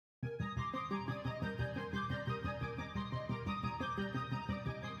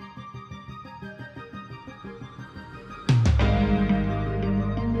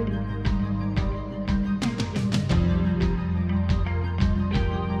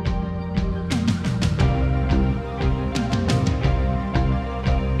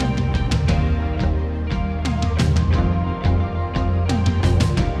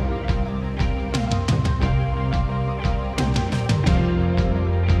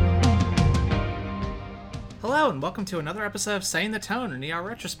and welcome to another episode of Setting the Tone, an ER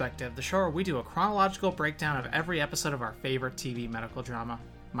Retrospective, the show where we do a chronological breakdown of every episode of our favorite TV medical drama.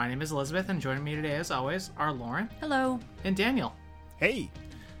 My name is Elizabeth, and joining me today, as always, are Lauren. Hello. And Daniel. Hey.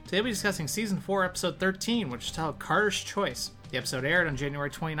 Today we'll be discussing Season 4, Episode 13, which is titled Carter's Choice. The episode aired on January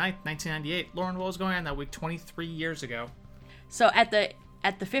 29th, 1998. Lauren, what was going on that week 23 years ago? So at the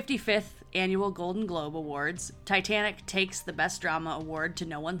 55th Annual Golden Globe Awards, Titanic takes the Best Drama Award to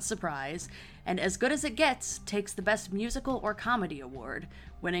no one's surprise, and As Good as It Gets takes the Best Musical or Comedy Award.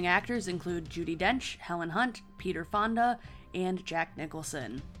 Winning actors include Judi Dench, Helen Hunt, Peter Fonda, and Jack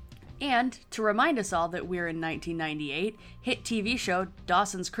Nicholson. And, to remind us all that we're in 1998, hit TV show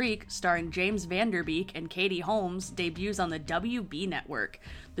Dawson's Creek, starring James Van Der Beek and Katie Holmes, debuts on the WB network.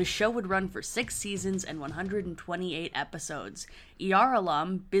 The show would run for 6 seasons and 128 episodes. ER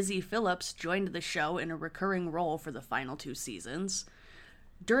alum Busy Phillips joined the show in a recurring role for the final 2 seasons.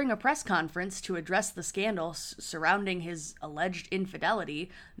 During a press conference to address the scandal surrounding his alleged infidelity,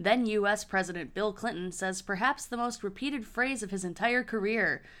 then U.S. President Bill Clinton says perhaps the most repeated phrase of his entire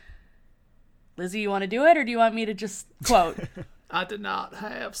career. Lizzie, you want to do it, or do you want me to just quote? I did not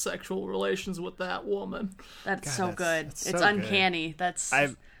have sexual relations with that woman. That's so good. That's it's so uncanny. good. That's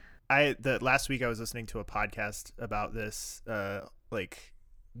The last week I was listening to a podcast about this, like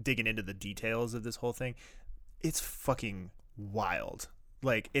digging into the details of this whole thing. It's fucking wild.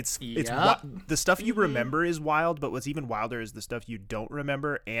 Like it's the stuff you remember is wild, but what's even wilder is the stuff you don't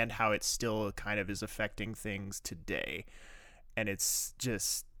remember and how it still kind of is affecting things today. And it's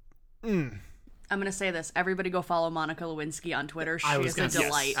just I'm going to say this. Everybody go follow Monica Lewinsky on Twitter. She is a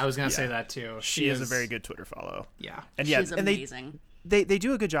delight. I was going to say that too. She is a very good Twitter follow. Yeah. And she's amazing. They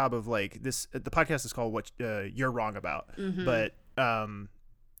do a good job of like this. The podcast is called What You're Wrong About, but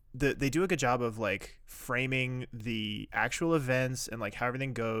they do a good job of like framing the actual events and like how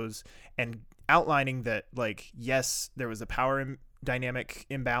everything goes and outlining that like, yes, there was a power dynamic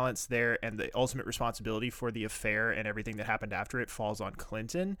imbalance there and the ultimate responsibility for the affair and everything that happened after it falls on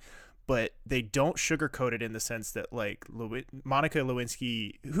Clinton, but they don't sugarcoat it in the sense that like Monica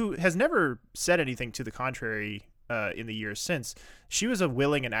Lewinsky, who has never said anything to the contrary in the years since, she was a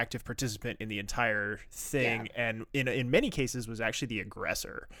willing and active participant in the entire thing, and in many cases was actually the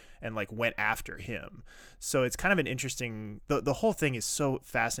aggressor and like went after him. So it's kind of an interesting, the whole thing is so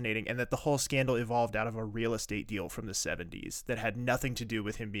fascinating, and that the whole scandal evolved out of a real estate deal from the 70s that had nothing to do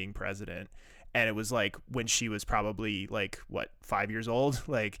with him being president. And it was like when she was probably like 5 years old.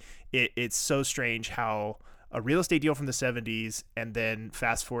 Like it's so strange how a real estate deal from the 70s, and then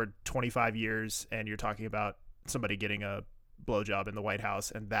fast forward 25 years and you're talking about somebody getting a blowjob in the White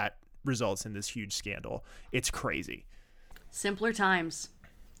House, and that results in this huge scandal. It's crazy. Simpler times.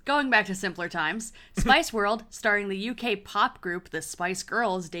 Going back to simpler times, Spice World, starring the UK pop group The Spice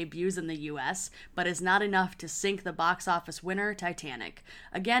Girls, debuts in the US, but is not enough to sink the box office winner, Titanic.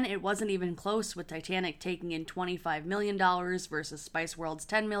 Again, it wasn't even close, with Titanic taking in $25 million versus Spice World's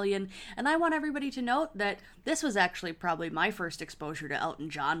 $10 million, and I want everybody to note that this was actually probably my first exposure to Elton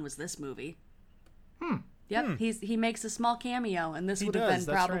John was this movie. Yep, he makes a small cameo, and this would have been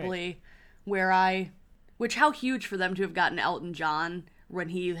probably where how huge for them to have gotten Elton John when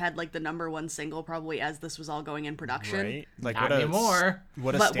he had like the #1 single probably as this was all going in production. Right? Like Not anymore.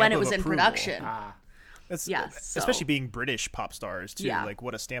 But when it was in production. Especially being British pop stars too. Yeah. Like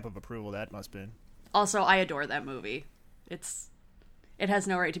what a stamp of approval that must have been. Also, I adore that movie. It has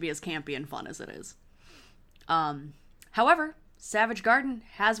no right to be as campy and fun as it is. However, Savage Garden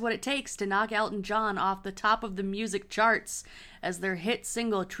has what it takes to knock Elton John off the top of the music charts as their hit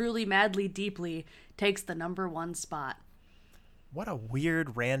single Truly Madly Deeply takes the #1 spot. What a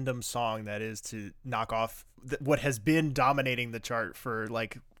weird random song that is to knock off what has been dominating the chart for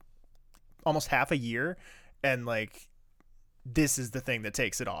like almost half a year, and like this is the thing that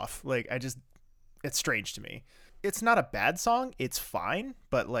takes it off. Like it's strange to me. It's not a bad song, it's fine,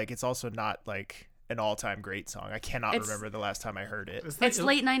 but like it's also not like an all-time great song. I cannot remember the last time I heard it. It's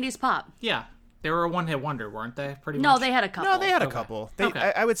late 90s pop. Yeah. They were a one-hit wonder, weren't they? Pretty much. No, they had a couple. No, they had a couple.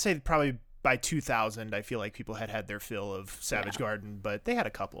 Okay. I would say probably by 2000, I feel like people had their fill of Savage Garden, but they had a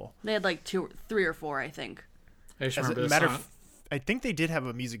couple. They had like 2, 3 or 4, I think. I just As remember a this matter song. of, I think they did have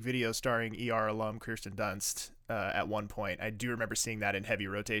a music video starring ER alum Kirsten Dunst at one point. I do remember seeing that in heavy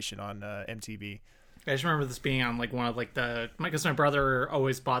rotation on MTV. I just remember this being on like one of like because my brother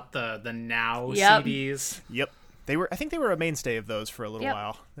always bought the Now Yep. CDs. Yep. I think they were a mainstay of those for a little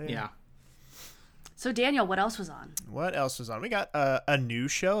while. Yeah. So Daniel, what else was on? What else was on? We got a new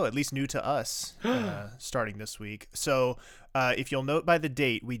show, at least new to us, starting this week. So If you'll note by the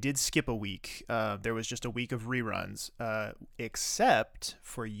date, we did skip a week. There was just a week of reruns, except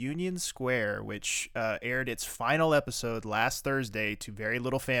for Union Square, which aired its final episode last Thursday to very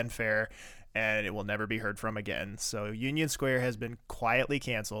little fanfare, and it will never be heard from again. So Union Square has been quietly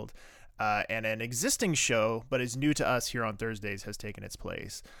canceled, and an existing show, but is new to us here on Thursdays, has taken its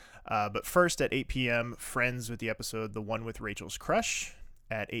place. But first at 8 p.m., Friends with the episode The One with Rachel's Crush.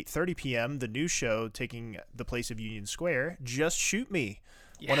 At 8:30 p.m., the new show taking the place of Union Square, Just Shoot Me.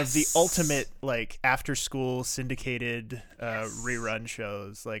 Yes. One of the ultimate, like, after-school syndicated rerun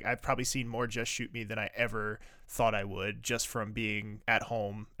shows. Like, I've probably seen more Just Shoot Me than I ever thought I would, just from being at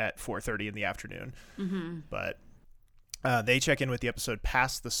home at 4:30 in the afternoon. Mm-hmm. But they check in with the episode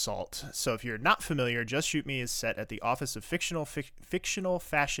Past the Salt. So if you're not familiar, Just Shoot Me is set at the office of fictional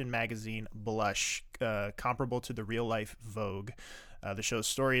fashion magazine Blush, comparable to the real-life Vogue. The show's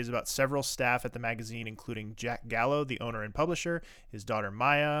story is about several staff at the magazine, including Jack Gallo, the owner and publisher, his daughter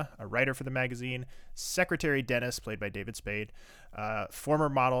Maya, a writer for the magazine, Secretary Dennis, played by David Spade, former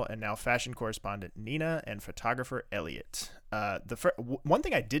model and now fashion correspondent Nina, and photographer Elliot. One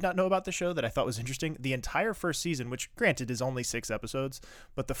thing I did not know about the show that I thought was interesting, the entire first season, which granted is only 6 episodes,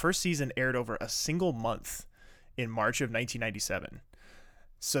 but the first season aired over a single month in March of 1997.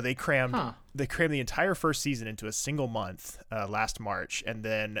 So they crammed the entire first season into a single month last March, and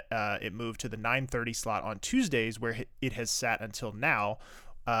then it moved to the 9:30 slot on Tuesdays, where it has sat until now,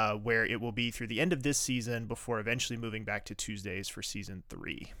 where it will be through the end of this season before eventually moving back to Tuesdays for season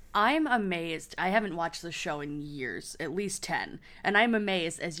 3. I'm amazed. I haven't watched this show in years, at least 10, and I'm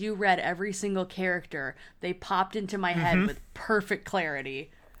amazed as you read every single character, they popped into my head with perfect clarity.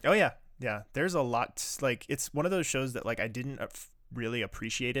 Oh yeah. There's a lot. Like, it's one of those shows that, like, I didn't really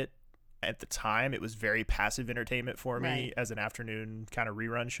appreciate it at the time. It was very passive entertainment for me as an afternoon kind of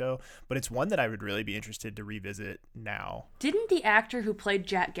rerun show, but it's one that I would really be interested to revisit now. Didn't the actor who played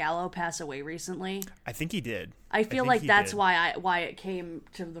Jack Gallo pass away recently? I think he did. I feel like that's why it came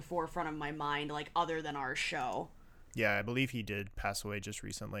to the forefront of my mind, like, other than our show. Yeah, I believe he did pass away just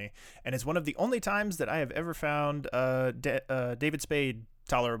recently, and it's one of the only times that I have ever found David Spade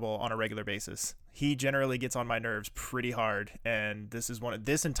tolerable on a regular basis. He generally gets on my nerves pretty hard, and this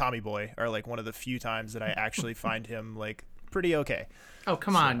and Tommy Boy are like one of the few times that I actually find him like pretty okay. Oh,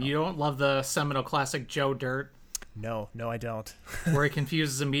 come on. You don't love the seminal classic Joe Dirt? No, I don't. Where he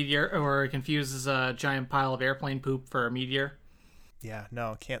confuses a giant pile of airplane poop for a meteor? Yeah,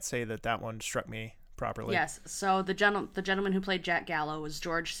 no, can't say that one struck me properly. Yes, so the gentleman who played Jack Gallo was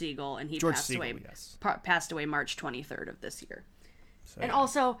George Segal, and he passed away March 23rd of this year. So, and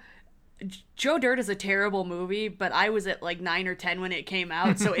also, Joe Dirt is a terrible movie, but I was at like 9 or 10 when it came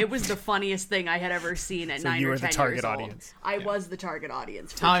out, so it was the funniest thing I had ever seen at 9 or 10 years old. You were the target audience. I was the target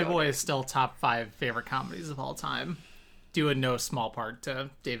audience. Tommy Boy is still top 5 favorite comedies of all time, due in no small part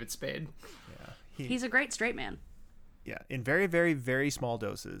to David Spade. Yeah, he's a great straight man. Yeah, in very, very, very small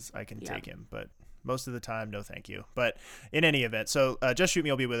doses, I can take him, but most of the time, no thank you. But in any event, so Just Shoot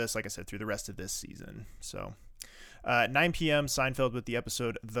Me will be with us, like I said, through the rest of this season. So 9 p.m. Seinfeld with the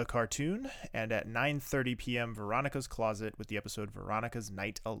episode The Cartoon, and at 9:30 p.m. Veronica's Closet with the episode Veronica's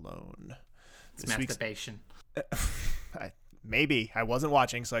Night Alone. It's masturbation. Maybe. I wasn't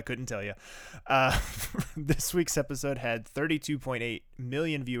watching, so I couldn't tell you. This week's episode had 32.8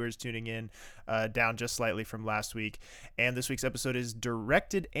 million viewers tuning in, down just slightly from last week. And this week's episode is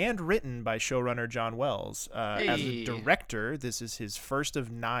directed and written by showrunner John Wells. As a director, this is his first of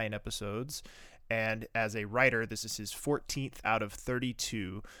 9 episodes. And as a writer, this is his 14th out of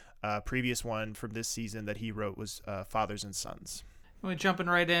 32. Previous one from this season that he wrote was Fathers and Sons. We're jumping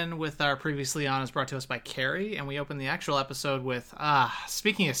right in with our Previously On, is brought to us by Carrie, and we open the actual episode with,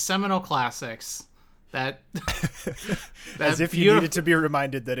 speaking of seminal classics, that as if you needed to be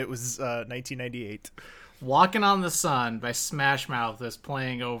reminded that it was 1998. Walking on the Sun by Smash Mouth is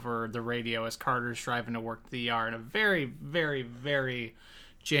playing over the radio as Carter's driving to work to the ER in a very, very, very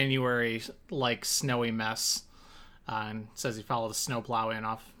January-like snowy mess, and says he followed a snowplow in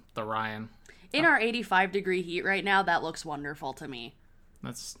off the Ryan. In our 85-degree heat right now, that looks wonderful to me.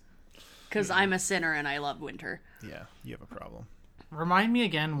 That's because I'm a sinner and I love winter. Yeah, you have a problem. Remind me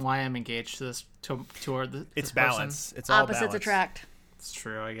again why I'm engaged to this It's balance. It's all opposites balance. Attract. It's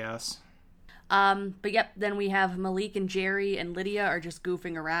true, I guess. But yep, then we have Malik and Jerry and Lydia are just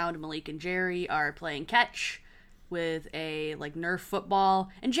goofing around. Malik and Jerry are playing catch with a Nerf football,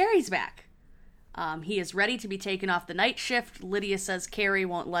 and Jerry's back. He is ready to be taken off the night shift. Lydia says Carrie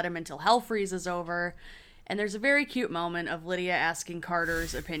won't let him until hell freezes over. And there's a very cute moment of Lydia asking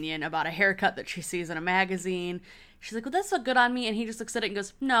Carter's opinion about a haircut that she sees in a magazine. She's like, "Well, this look good on me." And he just looks at it and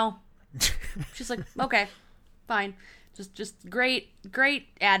goes, "No." She's like, "Okay, fine." Just great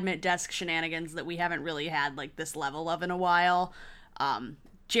admit desk shenanigans that we haven't really had like this level of in a while.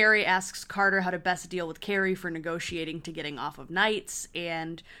 Jerry asks Carter how to best deal with Carrie for negotiating to getting off of nights,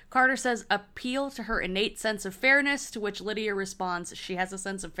 and Carter says appeal to her innate sense of fairness, to which Lydia responds she has a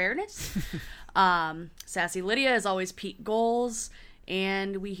sense of fairness. Sassy Lydia is always Pete Goals,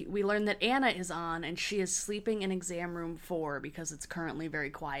 and we learn that Anna is on, and she is sleeping in exam room 4 because it's currently very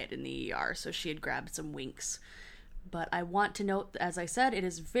quiet in the ER, so she had grabbed some winks. But I want to note, as I said, it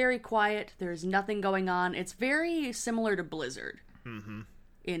is very quiet. There's nothing going on. It's very similar to Blizzard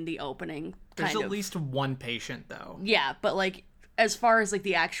in the opening. There's at least one patient, though. Yeah, but, like, as far as, like,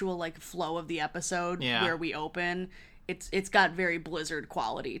 the actual, like, flow of the episode where we open, it's got very Blizzard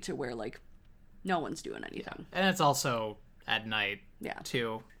quality to where, like, no one's doing anything. Yeah. And it's also at night,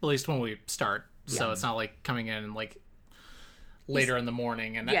 too. At least when we start. So it's not, like, coming in, like, later in the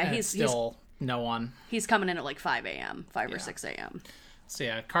morning and, it's still... no one. He's coming in at like 5 a.m., 5 or 6 a.m. So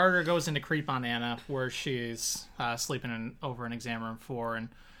yeah, Carter goes in to creep on Anna, where she's sleeping over in exam room 4, and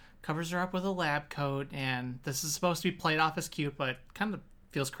covers her up with a lab coat. And this is supposed to be played off as cute, but kind of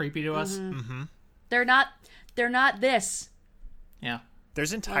feels creepy to us. Mm-hmm. They're not this. Yeah.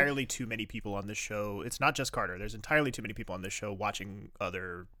 There's entirely too many people on this show. It's not just Carter. There's entirely too many people on this show watching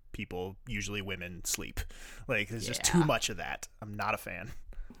other people, usually women, sleep. Like, there's just too much of that. I'm not a fan.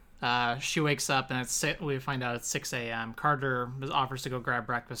 She wakes up and we find out it's 6 a.m. Carter offers to go grab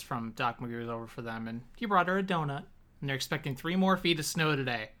breakfast from Doc McGree's over for them, and he brought her a donut. And they're expecting 3 more feet of snow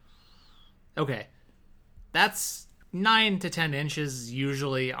today. Okay, that's 9 to 10 inches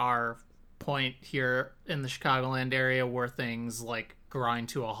usually our point here in the Chicagoland area where things like grind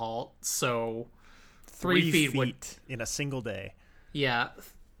to a halt. So 3 feet in a single day. Yeah,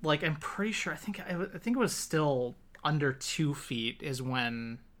 like I'm pretty sure. I think it was still under 2 feet is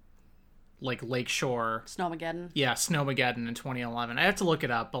when. Like Lakeshore. Snowmageddon. Yeah, Snowmageddon in 2011. I have to look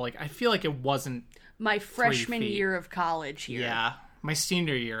it up, but like I feel like it wasn't my freshman year of college here. Yeah, my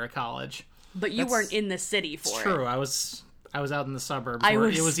senior year of college. But you weren't in the city for it. True. I was out in the suburbs where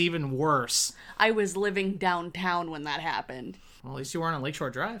it was even worse. I was living downtown when that happened. Well, at least you weren't on Lakeshore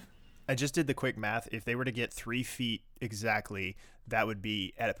Drive. I just did the quick math. If they were to get 3 feet exactly, that would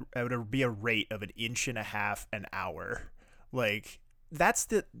be a rate of 1.5 inches an hour. Like, that's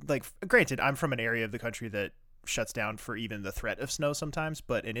granted, I'm from an area of the country that shuts down for even the threat of snow sometimes,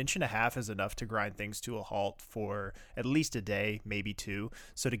 but 1.5 inches is enough to grind things to a halt for at least a day, maybe 2.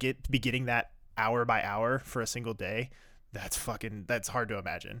 So to be getting that hour by hour for a single day, that's hard to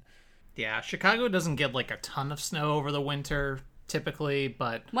imagine. Yeah, Chicago doesn't get like a ton of snow over the winter typically,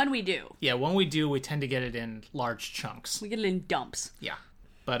 but when we do. Yeah, when we do, we tend to get it in large chunks. We get it in dumps. Yeah.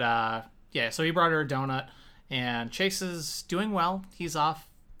 But so he brought her a donut. And Chase is doing well. He's off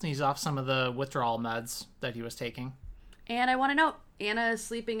some of the withdrawal meds that he was taking. And I want to note, Anna is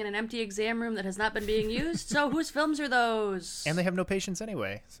sleeping in an empty exam room that has not been being used. So whose films are those? And they have no patients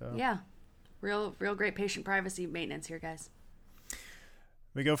anyway. So yeah, real great patient privacy maintenance here, guys.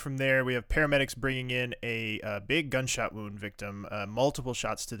 We go from there. We have paramedics bringing in a big gunshot wound victim, multiple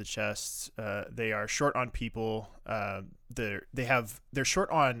shots to the chest. They are short on people. They're short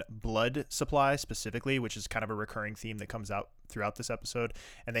on blood supply specifically, which is kind of a recurring theme that comes out throughout this episode.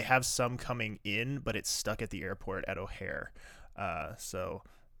 And they have some coming in, but it's stuck at the airport at O'Hare. So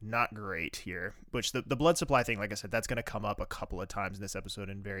not great here. Which the blood supply thing, like I said, that's going to come up a couple of times in this episode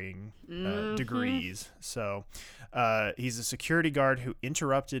in varying degrees. So he's a security guard who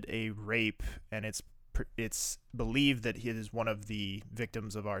interrupted a rape, and it's believed that he is one of the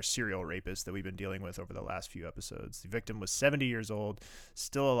victims of our serial rapist that we've been dealing with over the last few episodes. The victim was 70 years old,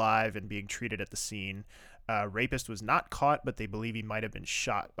 still alive and being treated at the scene. Rapist was not caught, but they believe he might have been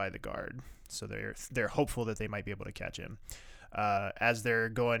shot by the guard. So they're hopeful that they might be able to catch him. As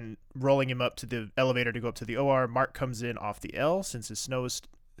they're rolling him up to the elevator to go up to the OR, Mark comes in off the L since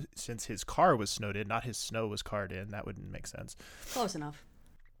his car was snowed in, not his snow was carred in. That wouldn't make sense. Close enough.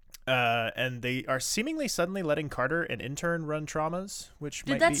 And they are seemingly suddenly letting Carter, an intern, run traumas, which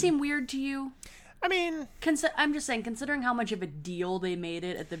did that seem weird to you? I mean, I'm just saying, considering how much of a deal they made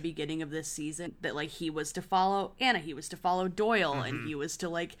it at the beginning of this season, that like he was to follow Anna, he was to follow Doyle, and he was to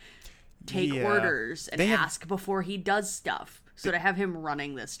like take orders and ask before he does stuff. So to have him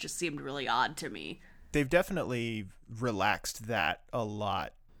running this just seemed really odd to me. They've definitely relaxed that a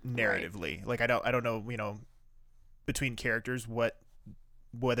lot narratively. Right. Like I don't know, between characters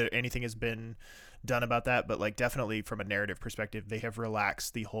whether anything has been done about that, but like definitely from a narrative perspective, they have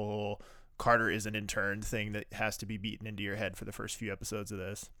relaxed the whole Carter is an intern thing that has to be beaten into your head for the first few episodes of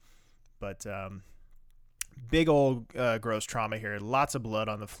this. But big old gross trauma here. Lots of blood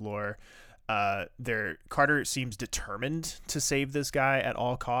on the floor. Carter seems determined to save this guy at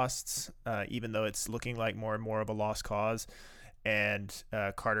all costs, even though it's looking like more and more of a lost cause. And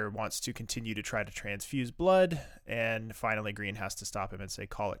Carter wants to continue to try to transfuse blood, and finally Green has to stop him and say,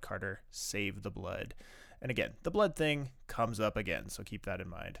 "Call it, Carter. Save the blood." And again, the blood thing comes up again, so keep that in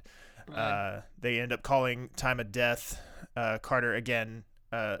mind. They end up calling time of death. Carter again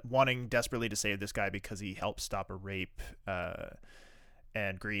wanting desperately to save this guy because he helped stop a rape.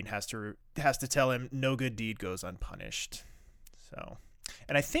 And Green has to tell him no good deed goes unpunished. So,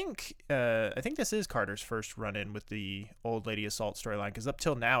 and I think this is Carter's first run-in with the old lady assault storyline, because up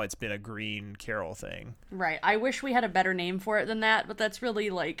till now it's been a Green Carol thing. Right. I wish we had a better name for it than that, but that's really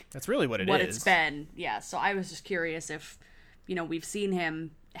what it's been. Yeah. So I was just curious if, we've seen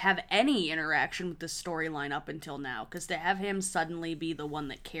him have any interaction with this storyline up until now, because to have him suddenly be the one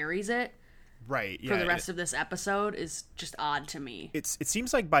that carries it. Right, yeah. For the rest of this episode is just odd to me. It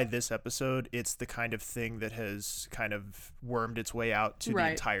seems like by this episode, it's the kind of thing that has kind of wormed its way out to the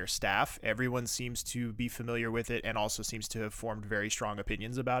entire staff. Everyone seems to be familiar with it and also seems to have formed very strong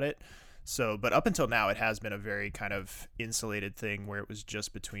opinions about it. So, but up until now, it has been a very kind of insulated thing where it was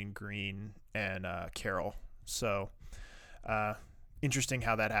just between Green and Carol. So, interesting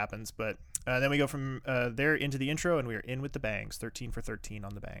how that happens. But then we go from there into the intro, and we are in with the bangs. 13 for 13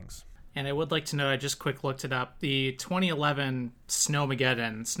 on the bangs. And I would like to note, I just quick looked it up, the 2011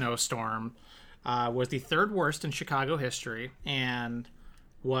 Snowmageddon snowstorm was the third worst in Chicago history and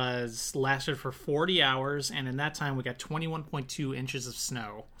lasted for 40 hours, and in that time we got 21.2 inches of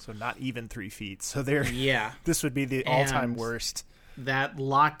snow. So not even 3 feet. So this would be the all-time worst. That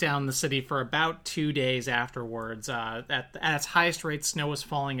locked down the city for about 2 days afterwards. At its highest rate, snow was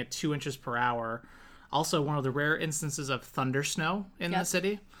falling at 2 inches per hour. Also, one of the rare instances of thunder snow in the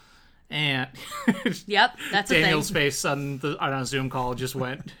city. And yep, that's Daniel's face on a Zoom call just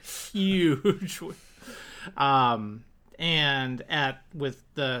went huge. And with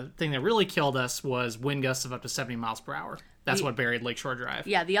the thing that really killed us was wind gusts of up to 70 miles per hour. That's what buried Lakeshore Drive.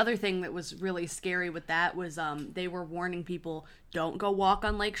 Yeah, the other thing that was really scary with that was they were warning people, don't go walk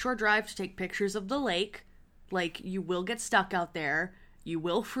on Lakeshore Drive to take pictures of the lake. Like, you will get stuck out there. You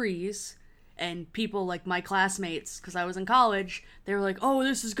will freeze. And people like my classmates, because I was in college, they were like, "Oh,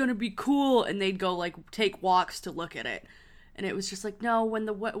 this is gonna be cool," and they'd go like take walks to look at it, and it was just like, no, when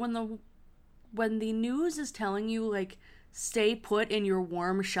the news is telling you like stay put in your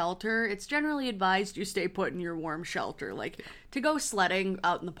warm shelter, it's generally advised you stay put in your warm shelter. Like, to go sledding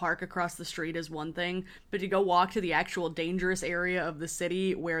out in the park across the street is one thing, but to go walk to the actual dangerous area of the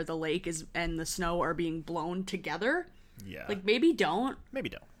city where the lake is and the snow are being blown together, like maybe don't.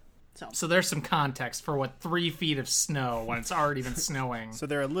 So there's some context for what 3 feet of snow when it's already been snowing. So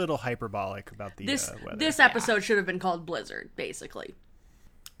they're a little hyperbolic about the weather. This episode should have been called Blizzard, basically.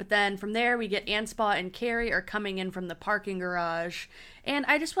 But then from there, we get Anspaugh and Carrie are coming in from the parking garage. And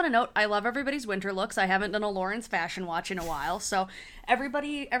I just want to note, I love everybody's winter looks. I haven't done a Lauren's fashion watch in a while. So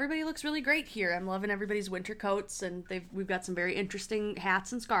everybody looks really great here. I'm loving everybody's winter coats. And we've got some very interesting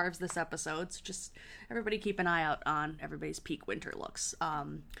hats and scarves this episode. So just everybody keep an eye out on everybody's peak winter looks.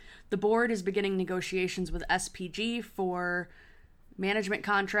 The board is beginning negotiations with SPG for management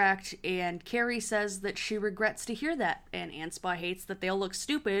contract, and Carrie says that she regrets to hear that, and Anspaugh hates that they'll look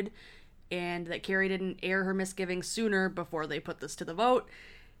stupid, and that Carrie didn't air her misgivings sooner before they put this to the vote.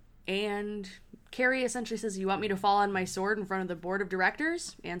 And Carrie essentially says, "You want me to fall on my sword in front of the board of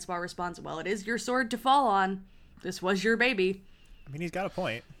directors?" Anspaugh responds, "Well, it is your sword to fall on. This was your baby." I mean, he's got a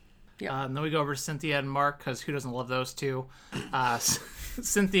point. Yeah. And then we go over to Cynthia and Mark, because who doesn't love those two?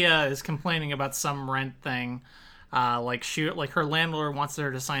 Cynthia is complaining about some rent thing. Like her landlord wants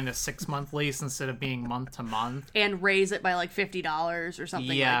her to sign a 6-month lease instead of being month to month, and raise it by like $50 or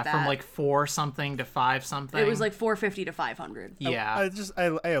something. Yeah, like that. from like 4 something to 5 something. It was like $450 to $500. Yeah,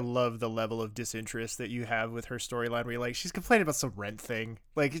 I love the level of disinterest that you have with her storyline. Where you're like, she's complaining about some rent thing.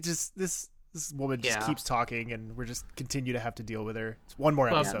 Like, it just this woman just keeps talking, and we're just continue to have to deal with her. It's one more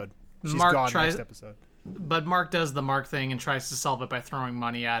episode. She's gone next episode. But Mark does the Mark thing and tries to solve it by throwing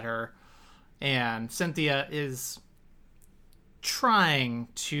money at her. And Cynthia is trying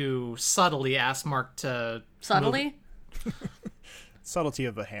to subtly ask Mark to... Subtly? Subtlety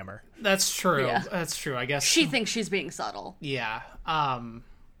of a hammer. That's true. Yeah. That's true, I guess. She thinks she's being subtle. Yeah.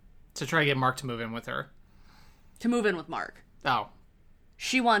 To try to get Mark to move in with her. To move in with Mark. Oh.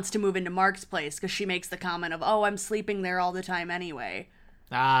 She wants to move into Mark's place because she makes the comment of, "Oh, I'm sleeping there all the time anyway."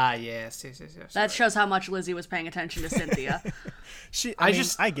 Ah, yes. That shows how much Lizzie was paying attention to Cynthia.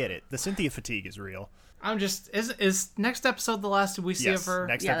 I get it. The Cynthia fatigue is real. I'm just... Is next episode the last we see of her?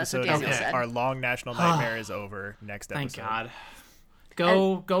 Next episode. That's what Daniel said. Our long national nightmare is over. Next episode. Thank God.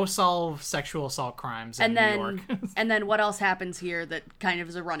 Go solve sexual assault crimes in New York. And then what else happens here that kind of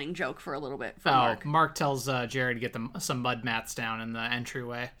is a running joke for a little bit for Mark tells Jerry to get some mud mats down in the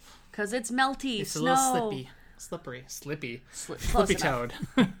entryway. Because it's melty, It's snow. a little slippy toad.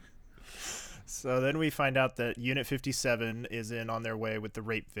 So then we find out that Unit 57 is in on their way with the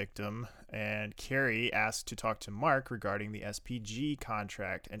rape victim, and Carrie asks to talk to Mark regarding the SPG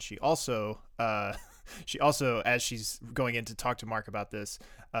contract, and she also, as she's going in to talk to Mark about this,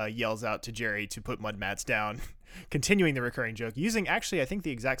 yells out to Jerry to put mud mats down, continuing the recurring joke, using actually I think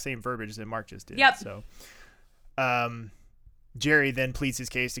the exact same verbiage that Mark just did. Yep. So, Jerry then pleads his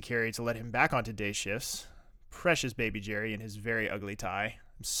case to Carrie to let him back onto day shifts. Precious baby Jerry in his very ugly tie.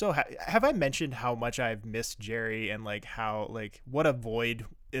 I'm so have I mentioned how much I've missed Jerry and like how like what a void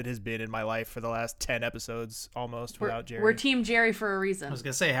it has been in my life for the last 10 episodes almost without Jerry. We're Team Jerry for a reason. I was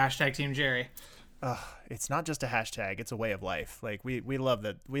gonna say hashtag Team Jerry. It's not just a hashtag; it's a way of life. Like we love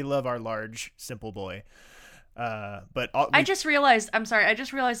that. We love our large, simple boy. I just realized on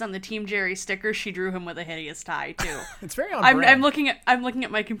the Team Jerry sticker she drew him with a hideous tie too. It's very on I'm brand. looking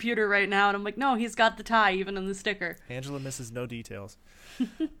at my computer right now and I'm like, no, he's got the tie even in the sticker. Angela misses no details.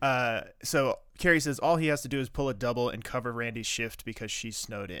 So Carrie says all he has to do is pull a double and cover Randy's shift because she's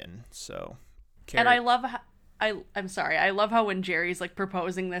snowed in. So, Carrie, And I love how I love how when Jerry's like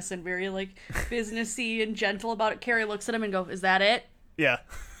proposing this and very like businessy and gentle about it, Carrie looks at him and goes, "Is that it?" yeah,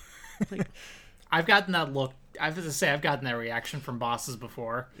 Like, I've gotten that look. I have to say, I've gotten that reaction from bosses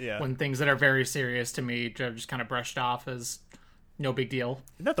before. Yeah. When things that are very serious to me just kind of brushed off as no big deal.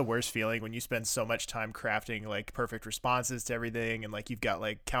 isn't that the worst feeling when you spend so much time crafting like perfect responses to everything and like you've got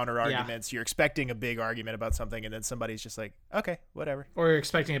like counter arguments, you're expecting a big argument about something and then somebody's just like, okay, whatever. Or you're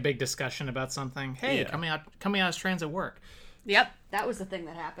expecting a big discussion about something. Hey, Yeah. coming out as trans at work. yep, that was the thing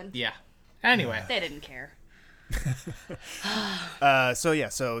that happened. Yeah. Anyway. They didn't care.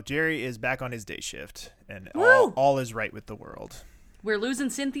 So Jerry is back on his day shift and Woo! all is right with the world. We're losing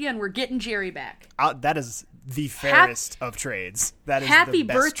Cynthia and we're getting Jerry back. That is the fairest of trades. That is Happy the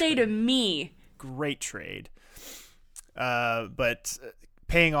best birthday trade. to me. Great trade. But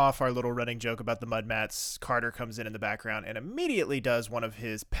paying off our little running joke about the mud mats, Carter comes in the background and immediately does one of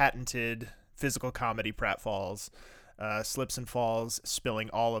his patented physical comedy pratfalls, slips and falls, spilling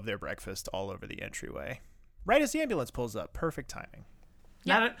all of their breakfast all over the entryway. Right as the ambulance pulls up. Perfect timing.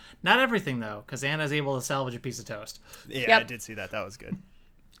 Not everything, though, because Anna's able to salvage a piece of toast. Yeah, Yep. I did see that. That was good.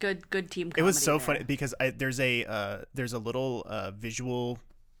 Good team comedy. It was so there. funny because there's a little visual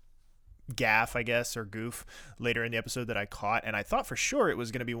gaffe, I guess, or goof later in the episode that I caught, and I thought for sure it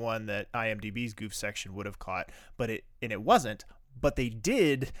was going to be one that IMDb's goof section would have caught, but it wasn't. But they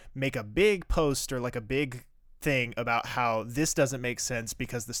did make a big post or like a big thing about how this doesn't make sense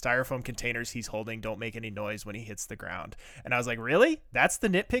because the styrofoam containers he's holding don't make any noise when he hits the ground. And I was like, really? That's the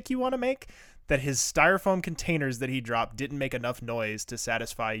nitpick you want to make? That his styrofoam containers that he dropped didn't make enough noise to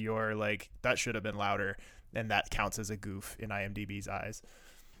satisfy your, like, that should have been louder, and that counts as a goof in IMDb's eyes.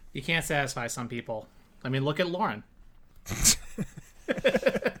 You can't satisfy some people. I mean, look at Lauren.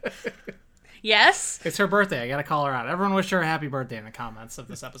 Yes. It's her birthday. I gotta call her out. Everyone wish her a happy birthday in the comments of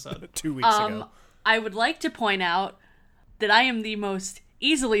this episode. 2 weeks ago. I would like to point out that I am the most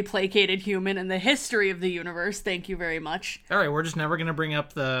easily placated human in the history of the universe. Thank you very much. All right, we're just never gonna bring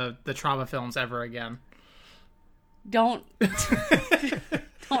up the trauma films ever again. Don't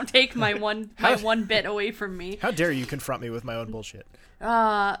don't take my one bit away from me. How dare you confront me with my own bullshit?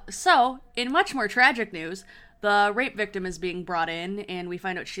 So, in much more tragic news, the rape victim is being brought in, and we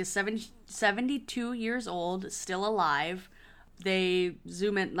find out she's 72 years old, still alive. They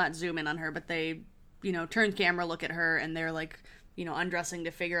not zoom in on her, but they, turn camera, look at her, and they're like, undressing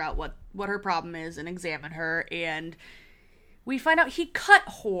to figure out what her problem is and examine her. And we find out he cut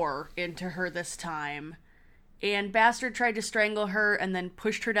whore into her this time. And Bastard tried to strangle her and then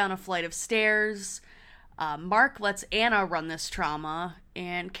pushed her down a flight of stairs. Mark lets Anna run this trauma,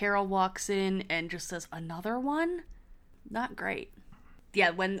 and Carol walks in and just says, "Another one?" Not great.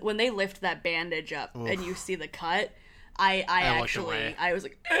 Yeah, when they lift that bandage up and you see the cut, I actually was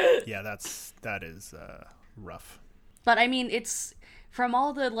like, ugh. Yeah, that is rough. But I mean, it's from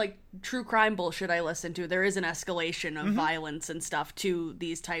all the like true crime bullshit I listen to, there is an escalation of violence and stuff to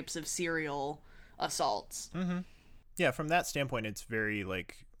these types of serial assaults. Mm-hmm. Yeah, from that standpoint, it's very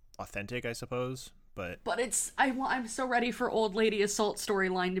like authentic, I suppose. But it's I'm so ready for old lady assault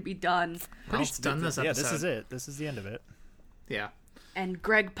storyline to be done. Well, it's done this episode. Yeah, this is it. This is the end of it. Yeah. And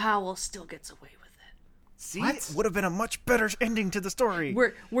Greg Powell still gets away with it. See, What? it would have been a much better ending to the story.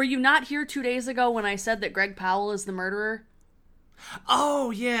 Were you not here 2 days ago when I said that Greg Powell is the murderer?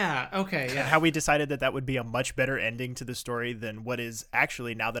 Oh, yeah. Okay, And yeah. how we decided that that would be a much better ending to the story than what is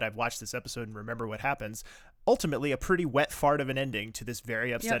actually, now that I've watched this episode and remember what happens, ultimately a pretty wet fart of an ending to this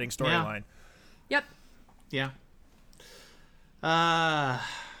very upsetting storyline. Yep. Yeah.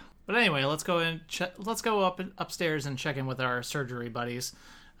 But anyway, let's go upstairs and check in with our surgery buddies.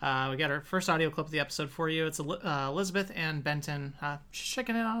 We got our first audio clip of the episode for you. It's Elizabeth and Benton just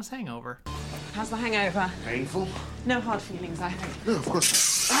checking in on his hangover. How's the hangover? Painful? No hard feelings, I hope. No, of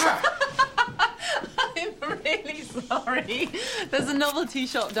course not. I'm really sorry. There's a novelty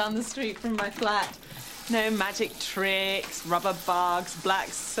shop down the street from my flat. No magic tricks, rubber bugs, black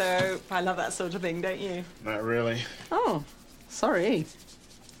soap. I love that sort of thing, don't you? Not really. Oh, sorry.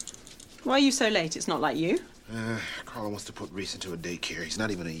 Why are you so late? It's not like you. Carla wants to put Reese into a daycare. He's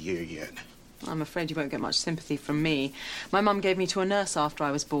not even a year yet. I'm afraid you won't get much sympathy from me. My mum gave me to a nurse after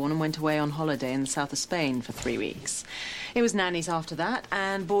I was born and went away on holiday in the south of Spain for 3 weeks. It was nannies after that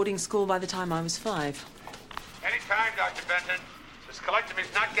and boarding school by the time I was 5. Anytime, Dr. Benton. This collective is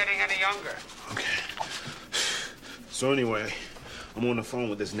not getting any younger. Okay. So anyway, I'm on the phone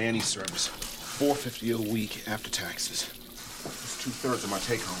with this nanny service. $4.50 a week after taxes. It's 2/3 of my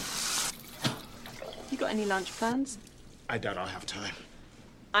take-home. You got any lunch plans? I doubt I'll have time.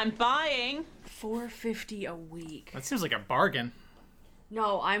 I'm buying. $4.50 a week. That seems like a bargain.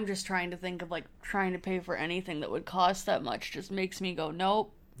 No, I'm just trying to think of, like, trying to pay for anything that would cost that much just makes me go,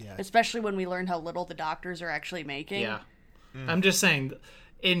 nope. Yeah. Especially when we learn how little the doctors are actually making. Yeah. I'm just saying,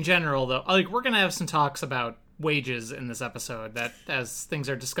 in general, though, like, we're going to have some talks about wages in this episode that as things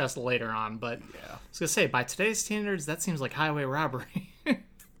are discussed later on, but I was going to say, by today's standards, that seems like highway robbery.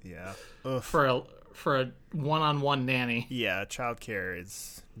 Yeah. Ugh. for a one-on-one nanny. Yeah, childcare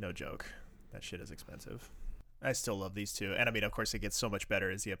is no joke. That shit is expensive. I still love these two. And I mean, of course, it gets so much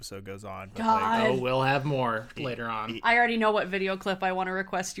better as the episode goes on. But God. Oh, we'll have more later on. I already know what video clip I want to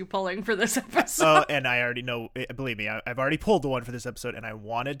request you pulling for this episode. Oh, and I already know, believe me, I've already pulled the one for this episode, and I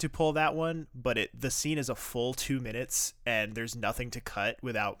wanted to pull that one, but the scene is a full 2 minutes, and there's nothing to cut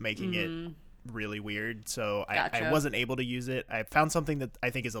without making it really weird, so Gotcha. I wasn't able to use it. I found something that I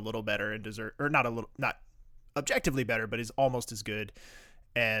think is a little better and not objectively better, but is almost as good,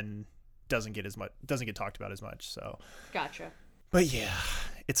 and doesn't get talked about as much. So Gotcha. but yeah,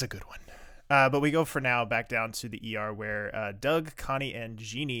 it's a good one. But we go for now back down to the ER where Doug, Connie, and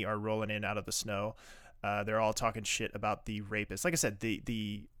Jeannie are rolling in out of the snow. They're all talking shit about the rapist. Like I said,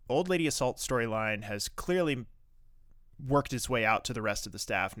 the old lady assault storyline has clearly worked its way out to the rest of the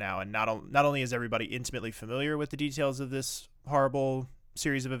staff now, and not only is everybody intimately familiar with the details of this horrible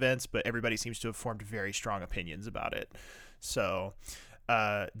series of events, but everybody seems to have formed very strong opinions about it. So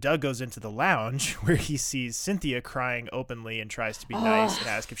Doug goes into the lounge where he sees Cynthia crying openly and tries to be nice and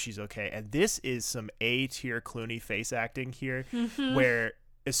ask if she's okay. And this is some A-tier Clooney face acting here, where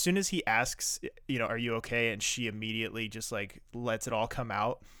as soon as he asks, are you okay? And she immediately just like lets it all come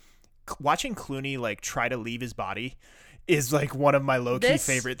out. Watching Clooney like try to leave his body is like one of my low-key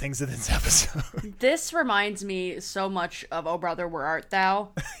favorite things of this episode. This reminds me so much of Oh Brother, Where Art Thou?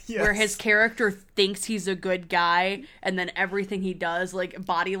 Yes. Where his character thinks he's a good guy, and then everything he does, like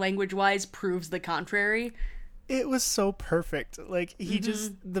body language-wise, proves the contrary. It was so perfect. Like, he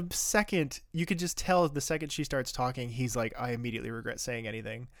just, the second, you could just tell the second she starts talking, he's like, I immediately regret saying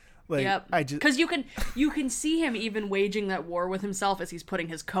anything. Like, Yep. Because you can see him even waging that war with himself as he's putting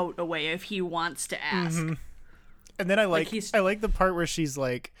his coat away if he wants to ask. And then I like the part where she's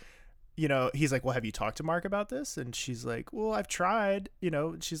like, he's like, well, have you talked to Mark about this? And she's like, well, I've tried,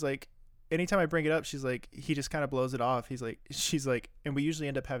 she's like, anytime I bring it up, she's like, he just kind of blows it off. She's like, and we usually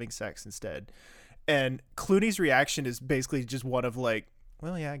end up having sex instead. And Clooney's reaction is basically just one of like,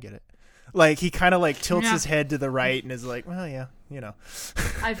 well, yeah, I get it. Like, he kind of like tilts his head to the right and is like, well, yeah,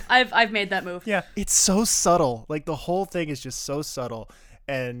 I've made that move. Yeah, it's so subtle. Like, the whole thing is just so subtle,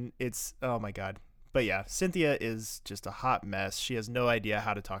 and it's, oh my God. But yeah, Cynthia is just a hot mess. She has no idea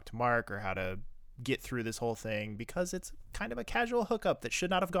how to talk to Mark or how to get through this whole thing because it's kind of a casual hookup that should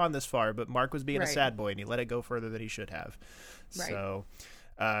not have gone this far, but Mark was being a sad boy and he let it go further than he should have. Right. So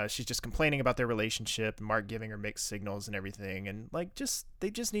she's just complaining about their relationship, Mark giving her mixed signals and everything, and like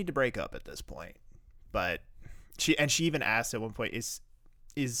they just need to break up at this point. But she even asked at one point,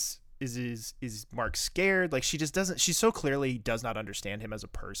 is Mark scared? Like, she just doesn't, she so clearly does not understand him as a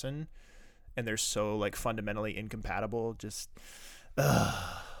person, and they're so like fundamentally incompatible. Just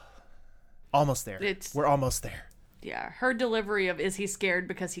almost there. We're almost there. Yeah, her delivery of "is he scared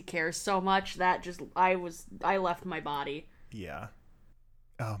because he cares so much?" that just I left my body. Yeah.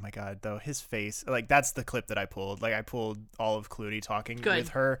 Oh my god, though, his face, like, that's the clip that I pulled. Like, I pulled all of Clooney talking Good. with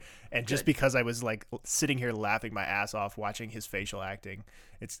her, and just Good. because I was like sitting here laughing my ass off watching his facial acting,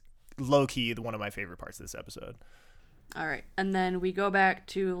 it's low key one of my favorite parts of this episode. All right. And then we go back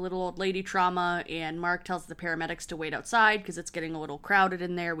to little old lady trauma, and Mark tells the paramedics to wait outside because it's getting a little crowded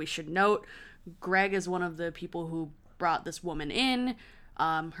in there. We should note Greg is one of the people who brought this woman in.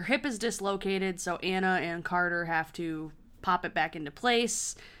 Her hip is dislocated, so Anna and Carter have to pop it back into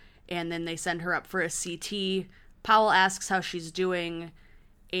place, and then they send her up for a CT. Powell asks how she's doing,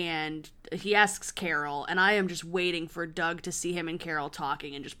 and he asks Carol, and I am just waiting for Doug to see him and Carol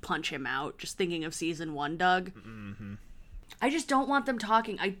talking and just punch him out, just thinking of season 1 Doug. Mm-hmm. I just don't want them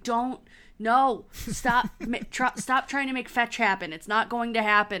talking. I don't know. Stop stop trying to make fetch happen. It's not going to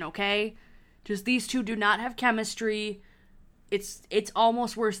happen, okay? Just these two do not have chemistry. It's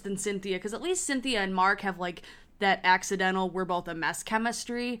almost worse than Cynthia, because at least Cynthia and Mark have, like, that accidental we're both a mess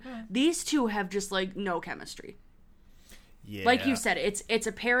chemistry. These two have just, like, no chemistry. Yeah. Like you said, it's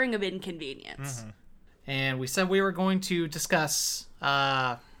a pairing of inconvenience. Mm-hmm. And we said we were going to discuss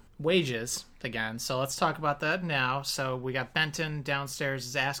wages again, so let's talk about that now. So we got Benton downstairs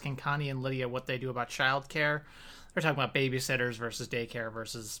is asking Connie and Lydia what they do about childcare. They're talking about babysitters versus daycare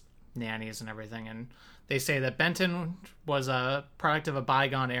versus nannies and everything, and they say that Benton was a product of a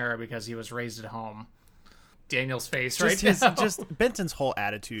bygone era because he was raised at home. Daniel's face just now. just Benton's whole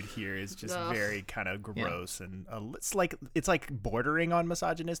attitude here is just Ugh. very kind of gross, and it's like bordering on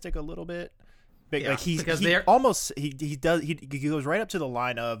misogynistic a little bit. But, Yeah, like he because they're- he goes right up to the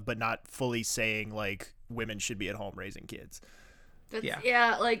line of, but not fully saying like women should be at home raising kids.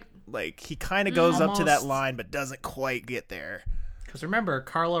 Yeah, like, Like he kind of goes up to that Almost. line, but doesn't quite get there. Because remember,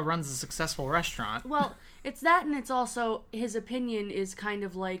 Carla runs a successful restaurant. well, it's that, and it's also his opinion is kind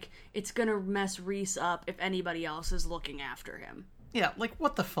of like it's gonna mess Reese up if anybody else is looking after him. Yeah, like,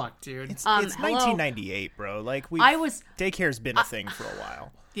 what the fuck, dude? It's hello? 1998, bro. Like daycare's been a thing for a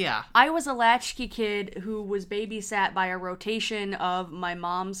while. Yeah. I was a latchkey kid who was babysat by a rotation of my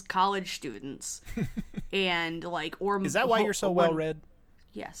mom's college students, and like, or Is that why you're so well read?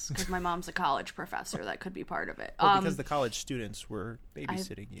 Yes, because my mom's a college professor. That could be part of it. Or because the college students were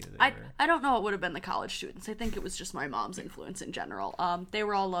babysitting you. I don't know what would have been the college students. I think it was just my mom's influence in general. They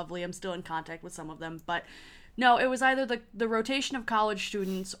were all lovely. I'm still in contact with some of them, but no, it was either the rotation of college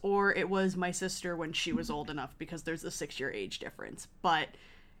students or it was my sister when she was old enough, because there's a 6-year age difference. But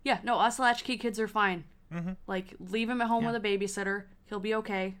yeah, no, us latchkey kids are fine. Mm-hmm. Like, leave him at home with a babysitter. He'll be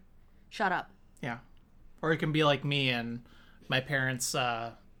okay. Shut up. Yeah. Or it can be like me, and my parents,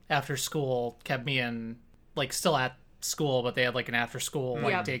 after school, kept me in, like, still at school, but they had, like, an after-school,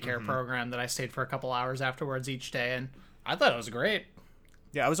 like, Yep. daycare program that I stayed for a couple hours afterwards each day, and I thought it was great.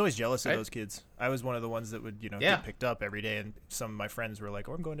 Yeah, I was always jealous Right? of those kids. I was one of the ones that would, Yeah. get picked up every day, and some of my friends were like,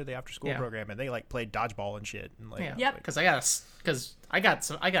 "Oh, I'm going to the after school Yeah. program," and they like played dodgeball and shit. And like, Yeah. Yep. Because I got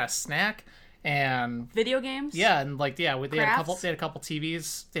a snack, and Video games? yeah, and like, yeah, they had Crafts? a couple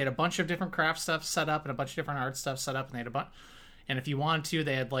TVs. They had a bunch of different craft stuff set up and a bunch of different art stuff set up, and they had a bunch. And if you wanted to,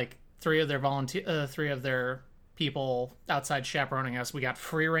 they had like three of their people outside chaperoning us. We got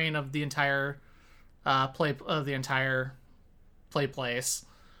free reign of the entire play place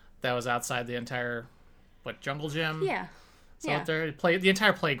that was outside the entire jungle gym. Yeah. So Yeah. the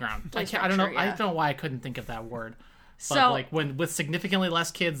entire playground. Play I don't know. structure, I yeah. don't know why I couldn't think of that word. But So- like with significantly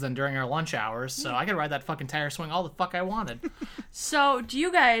less kids than during our lunch hours, so I could ride that fucking tire swing all the fuck I wanted. So, do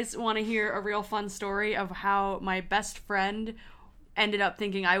you guys want to hear a real fun story of how my best friend ended up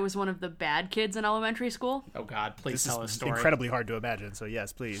thinking I was one of the bad kids in elementary school? Oh God, please this tell a is story. incredibly hard to imagine. So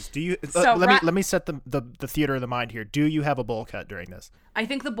yes, please. Do you? So let me set the theater of the mind here. Do you have a bowl cut during this? I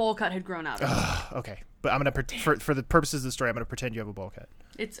think the bowl cut had grown out of it. Okay, but I'm gonna for the purposes of the story, I'm gonna pretend you have a bowl cut.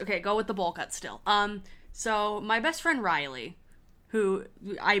 It's okay, go with the bowl cut still. So my best friend Riley, who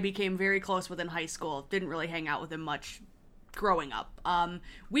I became very close with in high school, didn't really hang out with him much growing up.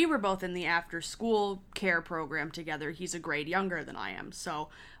 We were both in the after school care program together. He's a grade younger than I am, so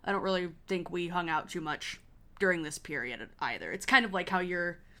I don't really think we hung out too much during this period either. It's kind of like how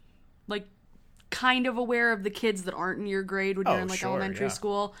you're like kind of aware of the kids that aren't in your grade when you're in like sure, elementary yeah.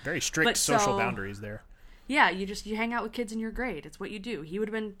 school. Very strict But social so- boundaries there. Yeah, you hang out with kids in your grade. It's what you do. He would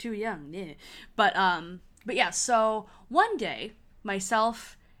have been too young. Yeah. But yeah, so one day,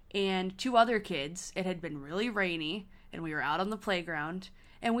 myself and 2 other kids, it had been really rainy, and we were out on the playground,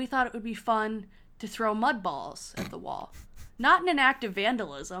 and we thought it would be fun to throw mud balls at the wall. Not in an act of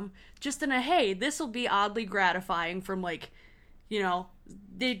vandalism, just in a, hey, this will be oddly gratifying from like,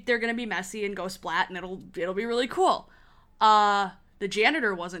 they're gonna be messy and go splat, and it'll be really cool. The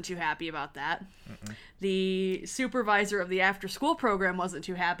janitor wasn't too happy about that. The supervisor of the after-school program wasn't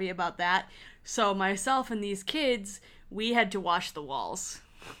too happy about that. So myself and these kids, we had to wash the walls.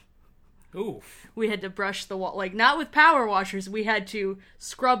 Oof. We had to brush the wall, like, not with power washers. We had to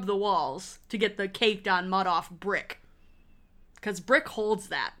scrub the walls to get the caked on mud off brick. Because brick holds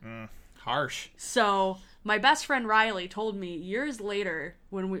that. Harsh. So my best friend Riley told me years later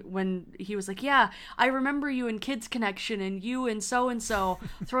when he was like, yeah, I remember you in Kids Connection and you and so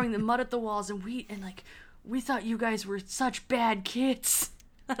throwing the mud at the walls, and we thought you guys were such bad kids.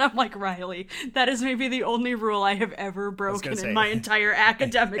 And I'm like, Riley, that is maybe the only rule I have ever broken in my entire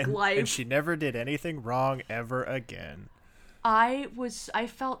academic life. And she never did anything wrong ever again. I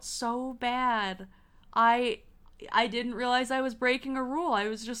felt so bad. I didn't realize I was breaking a rule. I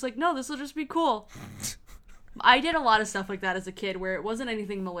was just like, no, this will just be cool. I did a lot of stuff like that as a kid where it wasn't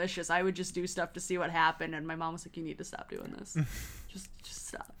anything malicious. I would just do stuff to see what happened, and my mom was like, you need to stop doing this. just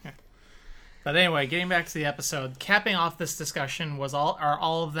stop. But anyway, getting back to the episode, capping off this discussion are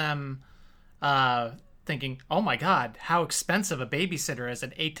all of them thinking, oh my god, how expensive a babysitter is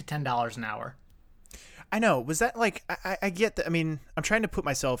at $8 to $10 an hour. I know. Was that like, I get that. I mean, I'm trying to put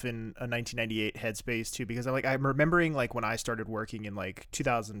myself in a 1998 headspace too, because I'm remembering like when I started working in like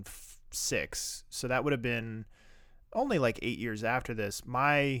 2006. So that would have been only like 8 years after this.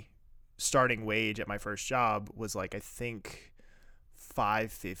 My starting wage at my first job was like, I think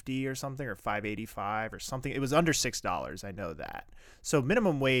 $5.50 or something, or $5.85 or something. It was under $6. I know that. So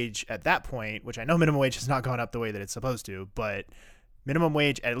minimum wage at that point, which I know minimum wage has not gone up the way that it's supposed to, but minimum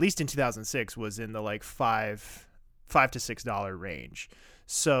wage, at least in 2006, was in the like $5 to $6 range.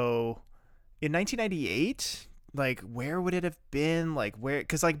 So in 1998, like, where would it have been? Like, where?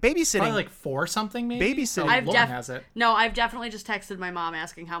 Because like babysitting, probably like $4 something, maybe. Babysitting. Lauren has it. No, I've definitely just texted my mom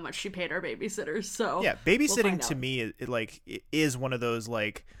asking how much she paid our babysitters. So yeah, babysitting to me, it is one of those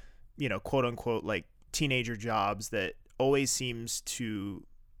like, you know, quote unquote like teenager jobs that always seems to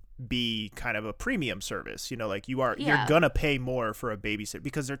be kind of a premium service. You know, like you're gonna pay more for a babysitter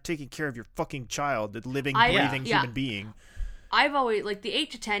because they're taking care of your fucking child, the living, breathing human being. I've always, like, the 8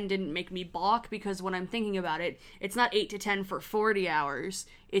 to 10 didn't make me balk, because when I'm thinking about it, it's not 8 to 10 for 40 hours.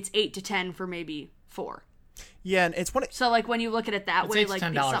 It's 8 to 10 for maybe 4. Yeah, and it's one. So, like, when you look at it that way, like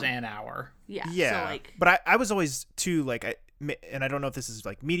 $10 an hour. Yeah. Yeah. So, like, but I was always too like, and I don't know if this is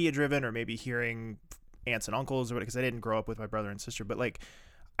like media driven or maybe hearing aunts and uncles or what, because I didn't grow up with my brother and sister, but like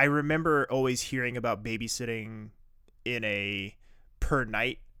I remember always hearing about babysitting in a per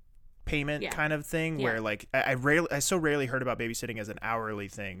night payment kind of thing, where like I so rarely heard about babysitting as an hourly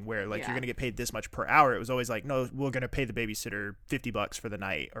thing where like you're gonna get paid this much per hour. It was always like, no, we're gonna pay the babysitter $50 for the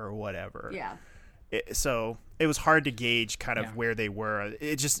night or whatever. So it was hard to gauge kind of where they were.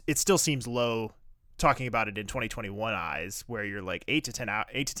 It still seems low talking about it in 2021 eyes, where you're like $8 to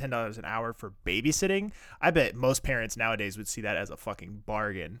 $10 an hour for babysitting. I bet most parents nowadays would see that as a fucking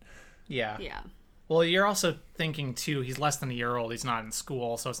bargain. Yeah. Well, you're also thinking, too, he's less than a year old. He's not in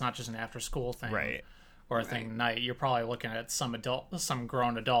school, so it's not just an after-school thing. Right. Or a thing at night. You're probably looking at some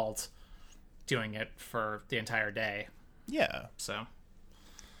grown adult doing it for the entire day. Yeah. So.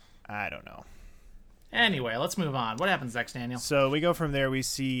 I don't know. Anyway, let's move on. What happens next, Daniel? So we go from there. We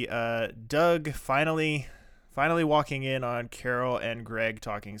see Doug finally walking in on Carol and Greg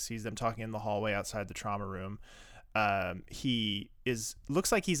talking. Sees them talking in the hallway outside the trauma room. He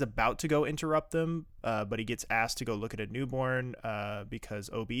looks like he's about to go interrupt them, but he gets asked to go look at a newborn because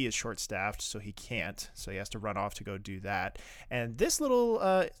OB is short-staffed, so he can't. So he has to run off to go do that. And this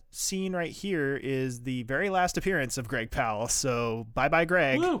little scene right here is the very last appearance of Greg Powell. So bye-bye,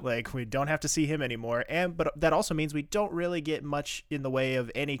 Greg. Woo. Like, we don't have to see him anymore. But that also means we don't really get much in the way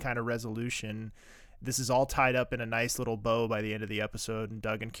of any kind of resolution. This is all tied up in a nice little bow by the end of the episode, and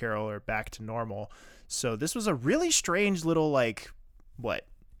Doug and Carol are back to normal. So this was a really strange little, like,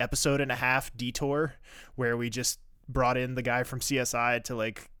 episode and a half detour where we just brought in the guy from CSI to,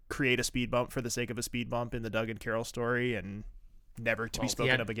 like, create a speed bump for the sake of a speed bump in the Doug and Carol story and never to be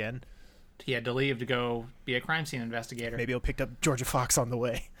spoken of again. He had to leave to go be a crime scene investigator. Maybe he'll pick up Georgia Fox on the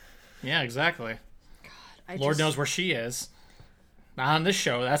way. Yeah, exactly. God, Lord knows where she is. Not on this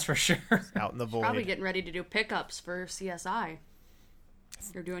show, that's for sure. Out in the void. Probably getting ready to do pickups for CSI.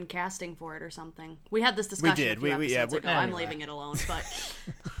 They're doing casting for it or something. We had this discussion a few episodes ago. I'm leaving it alone, but...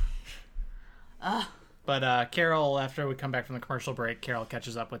 But Carol, after we come back from the commercial break, Carol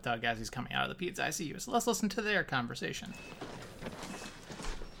catches up with Doug as he's coming out of the pizza ICU. So let's listen to their conversation.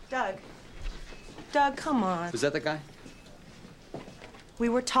 Doug, come on. Was that the guy? We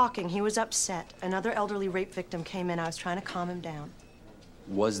were talking. He was upset. Another elderly rape victim came in. I was trying to calm him down.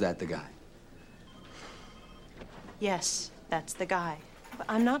 Was that the guy? Yes. That's the guy. But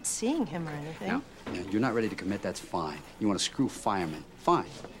I'm not seeing him or anything. No, you're not ready to commit, that's fine. You want to screw firemen, fine.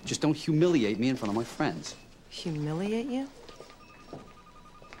 Just don't humiliate me in front of my friends. Humiliate you?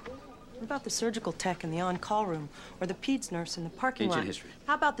 What about the surgical tech in the on-call room? Or the peds nurse in the parking lot? Ancient history.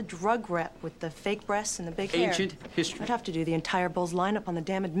 How about the drug rep with the fake breasts and the big hair? Ancient history. I'd have to do the entire Bulls lineup on the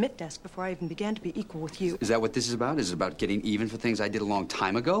damn admit desk before I even began to be equal with you. Is that what this is about? Is it about getting even for things I did a long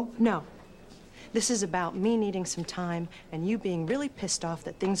time ago? No. This is about me needing some time and you being really pissed off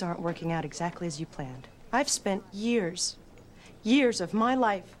that things aren't working out exactly as you planned. I've spent years of my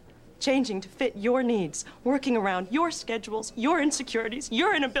life changing to fit your needs, working around your schedules, your insecurities,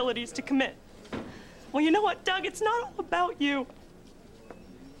 your inabilities to commit. Well, you know what, Doug? It's not all about you.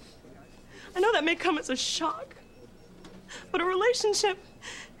 I know that may come as a shock, but a relationship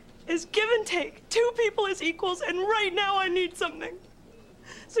is give and take. Two people as equals, and right now I need something.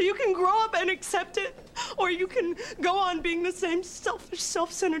 So you can grow up and accept it, or you can go on being the same selfish,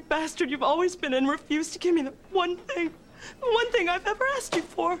 self-centered bastard you've always been and refuse to give me the one thing I've ever asked you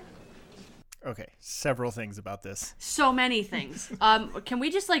for. Okay, several things about this. So many things. Can we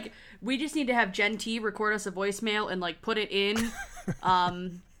just we just need to have Jen T record us a voicemail and put it in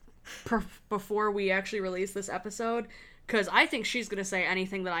before we actually release this episode, because I think she's gonna say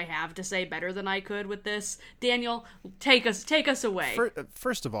anything that I have to say better than I could with this. Daniel, take us away.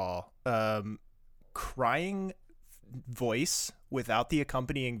 First of all, crying voice without the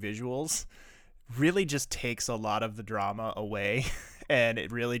accompanying visuals really just takes a lot of the drama away. And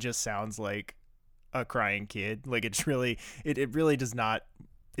it really just sounds like a crying kid. Like it really does not,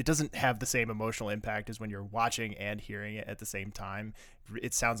 it doesn't have the same emotional impact as when you're watching and hearing it at the same time.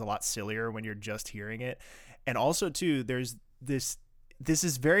 It sounds a lot sillier when you're just hearing it. And also too, there's this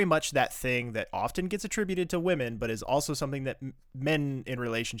is very much that thing that often gets attributed to women, but is also something that men in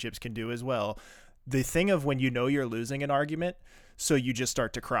relationships can do as well. The thing of when you know you're losing an argument, so you just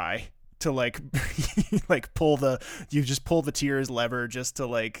start to cry. To pull the tears lever just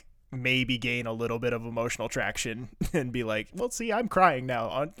to maybe gain a little bit of emotional traction and be like, well, see, I'm crying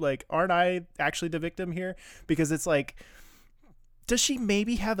now. Aren't I actually the victim here? Because it's does she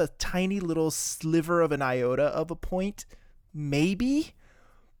maybe have a tiny little sliver of an iota of a point? Maybe.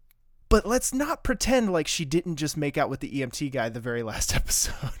 But let's not pretend like she didn't just make out with the EMT guy the very last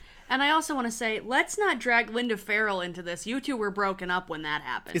episode. And I also want to say, let's not drag Linda Farrell into this. You two were broken up when that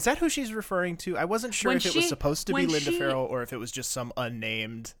happened. Is that who she's referring to? I wasn't sure if it was supposed to be Linda Farrell or if it was just some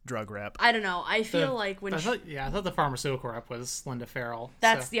unnamed drug rep. I don't know. I feel like when I thought the pharmaceutical rep was Linda Farrell.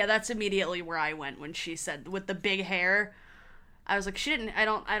 That's immediately where I went when she said with the big hair. I was like, she didn't. I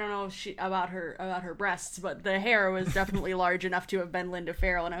don't know about her breasts, but the hair was definitely large enough to have been Linda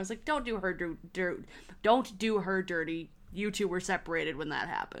Farrell. And I was like, don't do her dirty. You two were separated when that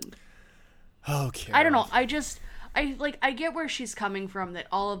happened. Okay. I don't know. I get where she's coming from, that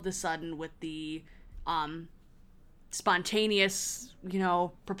all of the sudden with the spontaneous,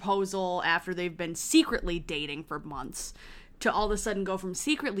 proposal after they've been secretly dating for months, to all of a sudden go from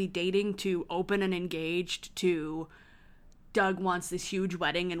secretly dating to open and engaged to Doug wants this huge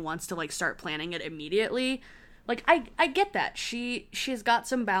wedding and wants to start planning it immediately. I get that. She's got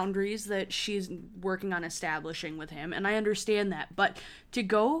some boundaries that she's working on establishing with him, and I understand that. But to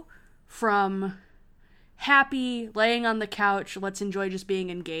go from happy, laying on the couch, let's enjoy just being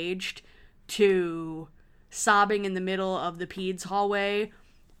engaged, to sobbing in the middle of the peds hallway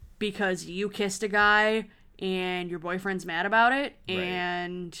because you kissed a guy and your boyfriend's mad about it, right.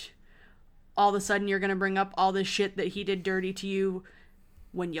 And all of a sudden you're going to bring up all this shit that he did dirty to you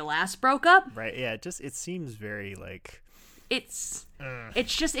when you last broke up. Right, yeah, it seems very it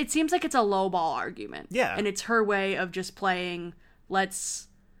seems like it's a lowball argument. Yeah. And it's her way of just playing, let's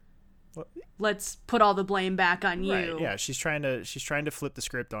put all the blame back on you. Right, yeah, she's trying to flip the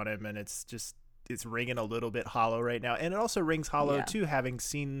script on him, and it's ringing a little bit hollow right now. And it also rings hollow too, having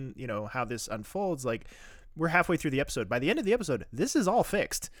seen, how this unfolds. We're halfway through the episode. By the end of the episode, this is all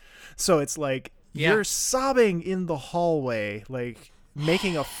fixed. So it's you're sobbing in the hallway,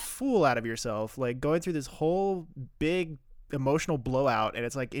 making a fool out of yourself, going through this whole big emotional blowout, and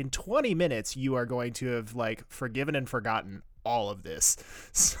it's in 20 minutes you are going to have forgiven and forgotten all of this.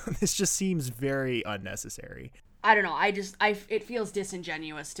 So this just seems very unnecessary. I don't know. It feels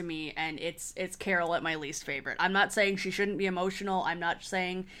disingenuous to me, and it's Carol at my least favorite. I'm not saying she shouldn't be emotional. I'm not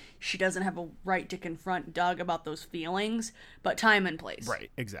saying she doesn't have a right to confront Doug about those feelings, but time and place. Right,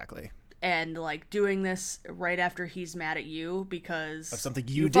 exactly. And doing this right after he's mad at you because of something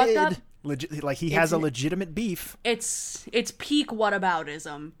you did. He has a legitimate beef. It's peak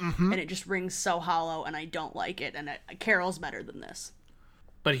whataboutism, and it just rings so hollow, and I don't like it. And Carol's better than this.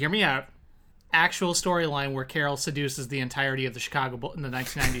 But hear me out. actual storyline where Carol seduces the entirety of the in the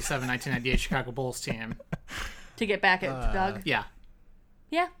 1997-1998 Chicago Bulls team. To get back at Doug? Yeah.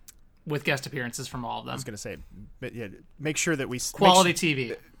 Yeah. With guest appearances from all of them. I was going to say, but yeah, make sure that we... Quality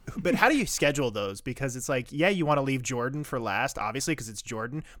TV. But how do you schedule those? Because it's like, yeah, you want to leave Jordan for last, obviously, because it's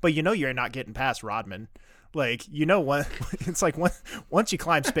Jordan, but you know you're not getting past Rodman. Like, you know what? It's like once you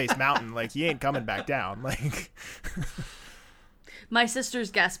climb Space Mountain, like, you ain't coming back down. Like... My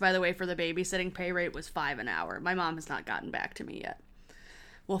sister's guess, by the way, for the babysitting pay rate was $5 an hour. My mom has not gotten back to me yet.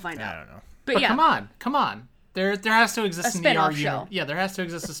 We'll find out. I don't know. But yeah. Come on. There has to exist A an spin-off ER show. Yeah, there has to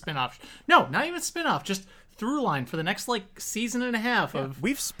exist a spin-off. No, not even spin-off, just through line for the next season and a half of...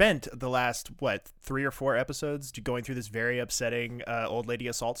 We've spent the last 3 or 4 episodes going through this very upsetting old lady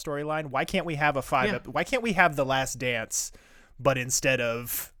assault storyline. Why can't we have why can't we have The Last Dance, but instead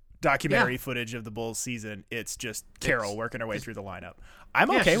of documentary footage of the Bulls season, it's just Carol working her way through the lineup?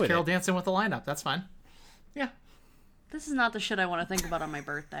 I'm okay with Carol it. dancing with the lineup. That's fine. Yeah. This is not the shit I want to think about on my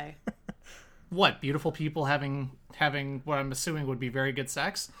birthday. What, beautiful people having what I'm assuming would be very good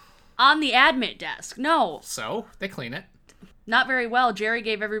sex? On the admit desk. No. So, they clean it. Not very well. Jerry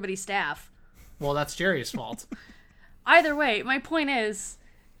gave everybody staff. Well, that's Jerry's fault. Either way, my point is,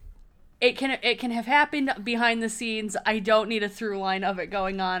 it can have happened behind the scenes. I don't need a through line of it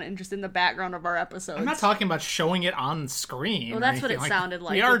going on and just in the background of our episodes. I'm not talking about showing it on screen. Well, that's what it sounded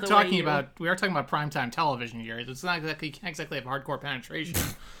like. We are talking about primetime television here. It's not exactly a hardcore penetration.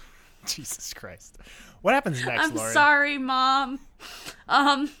 Jesus Christ. What happens next, I'm Lauren? sorry, Mom.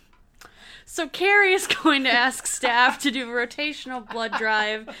 So Carrie is going to ask staff to do a rotational blood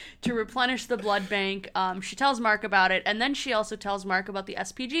drive to replenish the blood bank. She tells Mark about it, and then she also tells Mark about the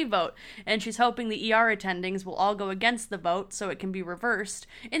SPG vote, and she's hoping the ER attendings will all go against the vote so it can be reversed,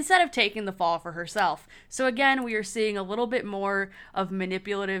 instead of taking the fall for herself. So again, we are seeing a little bit more of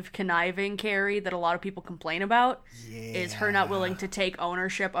manipulative, conniving Carrie that a lot of people complain about, is her not willing to take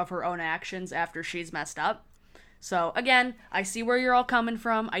ownership of her own actions after she's messed up. So, again, I see where you're all coming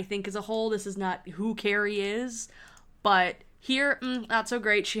from. I think as a whole, this is not who Carrie is. But here, not so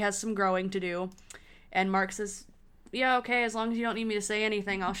great. She has some growing to do. And Mark says, yeah, okay, as long as you don't need me to say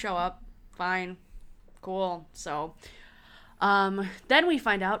anything, I'll show up. Fine. Cool. So, then we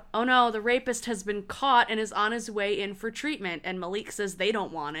find out, oh no, the rapist has been caught and is on his way in for treatment. And Malik says they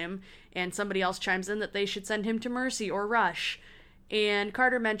don't want him. And somebody else chimes in that they should send him to Mercy or Rush. And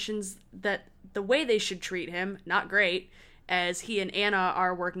Carter mentions that the way they should treat him, not great, as he and Anna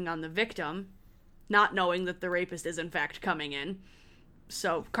are working on the victim, not knowing that the rapist is in fact coming in.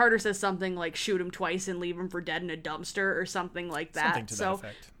 So Carter says something like shoot him twice and leave him for dead in a dumpster or something like that. Something to that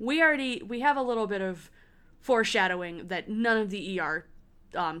effect. We have a little bit of foreshadowing that none of the ER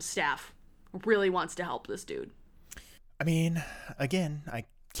staff really wants to help this dude. I mean, again, I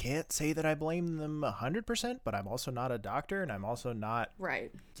can't say that I blame them 100%, but I'm also not a doctor, and I'm also not,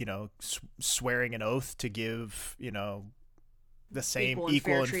 right, swearing an oath to give, the same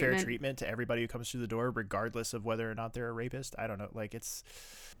equal and fair treatment to everybody who comes through the door, regardless of whether or not they're a rapist. I don't know. Like, this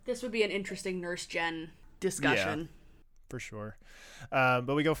would be an interesting Nurse Jen discussion. Yeah, for sure.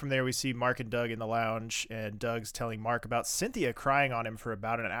 But we go from there. We see Mark and Doug in the lounge, and Doug's telling Mark about Cynthia crying on him for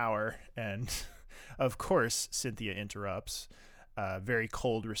about an hour, and of course Cynthia interrupts. Very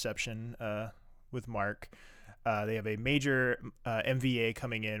cold reception with Mark. They have a major MVA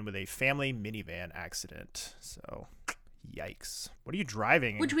coming in with a family minivan accident. So, yikes! What are you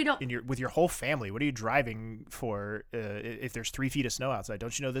driving? Which we don't with your whole family. What are you driving for? If there's 3 feet of snow outside,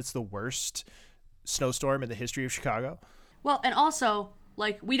 don't you know that's the worst snowstorm in the history of Chicago? Well, and also,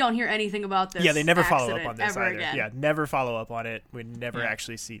 we don't hear anything about this. Yeah, they never follow up on this either. Again. Yeah, never follow up on it. We never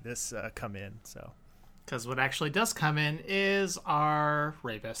actually see this come in. So. Because what actually does come in is our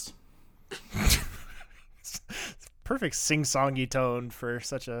rapist. Perfect sing-songy tone for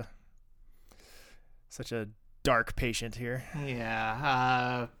such a dark patient here.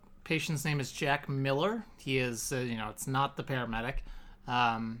 Yeah. Patient's name is Jack Miller. He is, it's not the paramedic.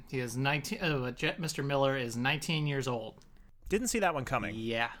 He is 19. Mr. Miller is 19 years old. Didn't see that one coming.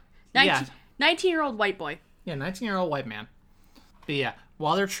 Yeah. 19-year-old white boy. Yeah, 19-year-old white man. But yeah,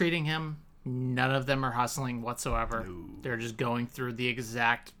 while they're treating him, none of them are hustling whatsoever. No. They're just going through the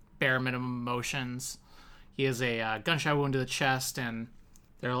exact bare minimum motions. He has a gunshot wound to the chest, and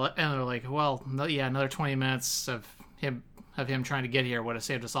they're like, well, yeah, another 20 minutes of him trying to get here would have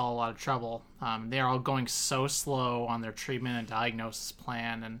saved us all a lot of trouble. They're all going so slow on their treatment and diagnosis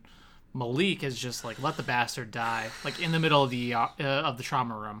plan, and Malik is just like, let the bastard die, in the middle of the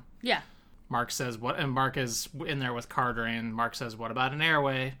trauma room. Yeah. Mark says what, and Mark is in there with Carter, and Mark says, what about an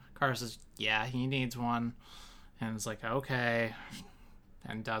airway? Carter says, yeah, he needs one. And it's like, okay,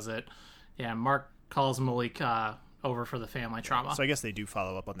 and does it. Yeah, Mark calls Malik over for the family trauma. So I guess they do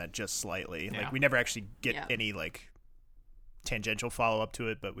follow up on that just slightly. Yeah. Like we never actually get any like tangential follow up to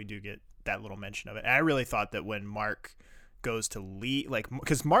it, but we do get that little mention of it. And I really thought that when Mark goes to leave, like,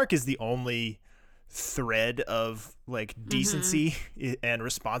 because Mark is the only thread of like decency and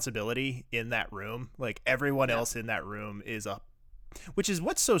responsibility in that room. Like everyone else in that room is which is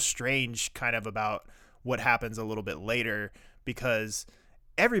what's so strange kind of about what happens a little bit later, because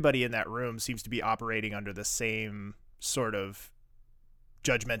everybody in that room seems to be operating under the same sort of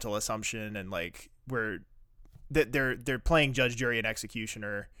judgmental assumption, and like they're playing judge, jury, and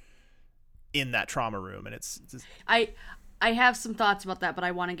executioner in that trauma room, and it's I have some thoughts about that, but I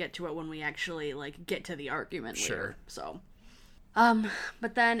want to get to it when we actually like get to the argument later. So,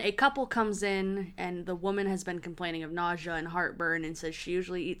 but then a couple comes in, and the woman has been complaining of nausea and heartburn, and says she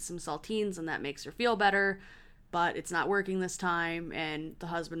usually eats some saltines, and that makes her feel better, but it's not working this time. And the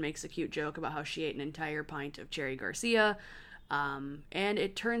husband makes a cute joke about how she ate an entire pint of Cherry Garcia, and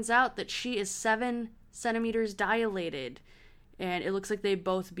it turns out that she is 7 centimeters dilated, and it looks like they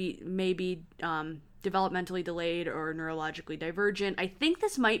both may be developmentally delayed or neurologically divergent. I think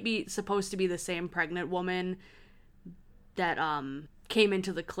this might be supposed to be the same pregnant woman that came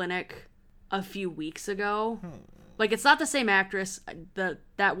into the clinic a few weeks ago. Like, it's not the same actress.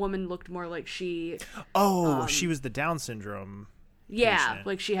 That woman looked more like she... she was the Down syndrome patient.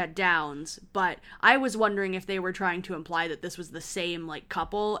 Like she had Downs. But I was wondering if they were trying to imply that this was the same like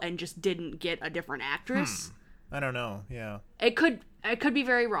couple and just didn't get a different actress. I don't know. Yeah. It could be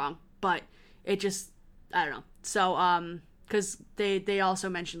very wrong, but it just, I don't know. So, because they also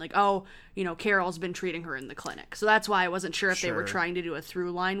mentioned, like, oh, you know, Carol's been treating her in the clinic. So that's why I wasn't sure if they were trying to do a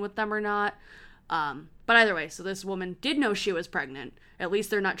through line with them or not. But either way, so this woman did know she was pregnant. At least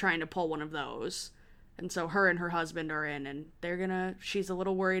they're not trying to pull one of those. And so her and her husband are in, and she's a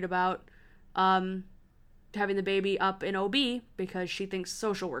little worried about having the baby up in OB because she thinks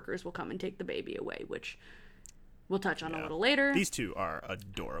social workers will come and take the baby away, which we'll touch on a little later. These two are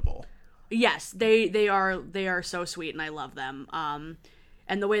adorable. Yes, they are so sweet, and I love them.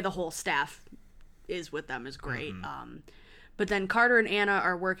 And the way the whole staff is with them is great. But then Carter and Anna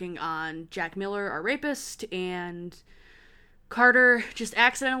are working on Jack Miller, our rapist, and Carter just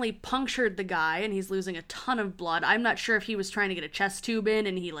accidentally punctured the guy, and he's losing a ton of blood. I'm not sure if he was trying to get a chest tube in,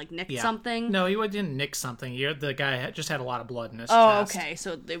 and he like nicked something. No, he didn't nick something. The guy just had a lot of blood in his chest. Oh, okay,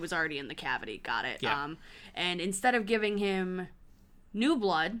 so it was already in the cavity. Got it. Yeah. And instead of giving him new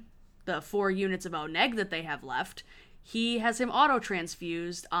blood, the 4 units of Oneg that they have left, he has him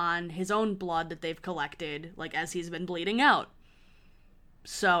auto-transfused on his own blood that they've collected, like, as he's been bleeding out.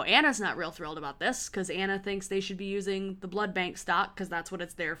 So Anna's not real thrilled about this, because Anna thinks they should be using the blood bank stock, because that's what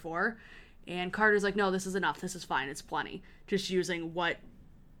it's there for. And Carter's like, no, this is enough. This is fine. It's plenty. Just using what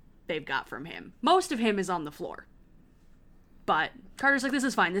they've got from him. Most of him is on the floor. But Carter's like, this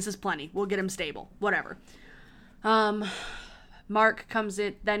is fine. This is plenty. We'll get him stable. Whatever. Mark comes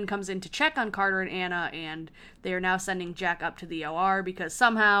in to check on Carter and Anna, and they are now sending Jack up to the OR because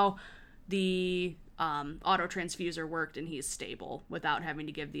somehow the auto-transfuser worked and he's stable without having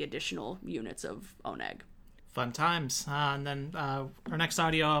to give the additional units of Oneg. Fun times. And then our next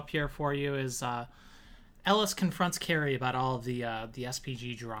audio up here for you is Ellis confronts Carrie about all of the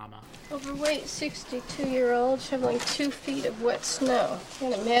SPG drama. Overweight 62-year-old shoveling 2 feet of wet snow.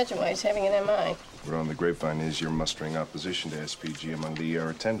 Can't imagine why he's having an MI. Word on the grapevine is you're mustering opposition to SPG among the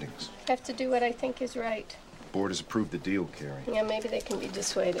ER attendings. Have to do what I think is right. The board has approved the deal, Carrie. Yeah, maybe they can be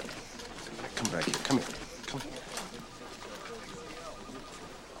dissuaded. Come back here. Come here. Come here.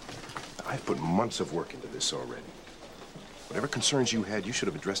 I've put months of work into this already. Whatever concerns you had, you should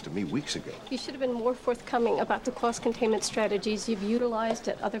have addressed to me weeks ago. You should have been more forthcoming about the cost containment strategies you've utilized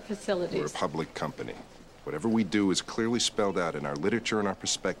at other facilities. We're a public company. Whatever we do is clearly spelled out in our literature and our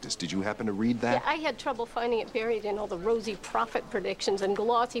prospectus. Did you happen to read that? Yeah, I had trouble finding it buried in all the rosy profit predictions and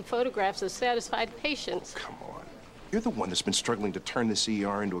glossy photographs of satisfied patients. Come on. You're the one that's been struggling to turn this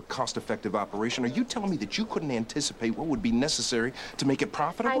ER into a cost-effective operation. Are you telling me that you couldn't anticipate what would be necessary to make it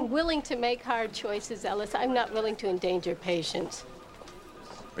profitable? I'm willing to make hard choices, Ellis. I'm not willing to endanger patients.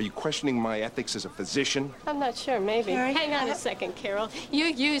 Are you questioning my ethics as a physician? I'm not sure, maybe. Carrie? Hang on a second, Carol. You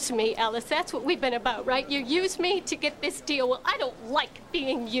used me, Ellis. That's what we've been about, right? You used me to get this deal. Well, I don't like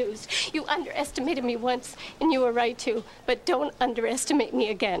being used. You underestimated me once, and you were right to. But don't underestimate me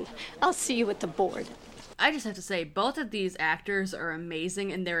again. I'll see you at the board. I just have to say, both of these actors are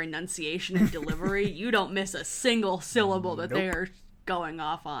amazing in their enunciation and delivery. You don't miss a single syllable that they are going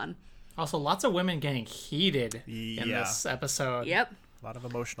off on. Also, lots of women getting heated in this episode. Yep. A lot of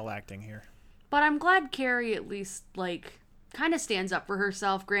emotional acting here. But I'm glad Carrie at least, like, kind of stands up for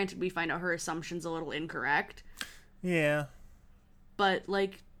herself. Granted, we find out her assumption's a little incorrect. Yeah. But,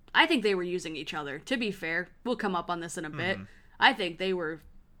 like, I think they were using each other. To be fair, we'll come up on this in a bit. I think they were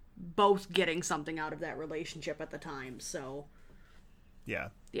both getting something out of that relationship at the time, so... Yeah.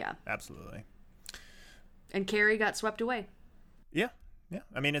 Yeah. Absolutely. And Carrie got swept away. Yeah. Yeah.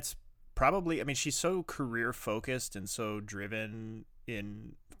 I mean, it's probably... I mean, she's so career-focused and so driven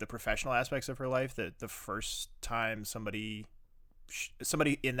in the professional aspects of her life that the first time somebody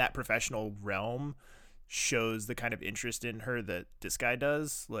in that professional realm shows the kind of interest in her that this guy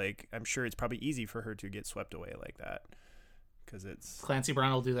does, like, I'm sure it's probably easy for her to get swept away like that. Because it's... Clancy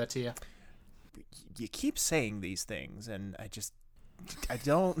Brown will do that to you. You keep saying these things, and I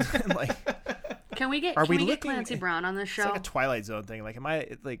don't, like... Can we get Clancy Brown on this show? It's like a Twilight Zone thing.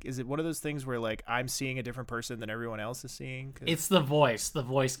 Like, is it one of those things where, like, I'm seeing a different person than everyone else is seeing? It's the voice. The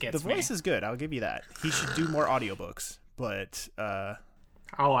voice gets me. The voice is good. I'll give you that. He should do more audiobooks, but... Oh,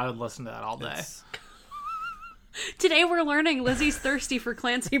 I would listen to that all day. Today we're learning Lizzie's thirsty for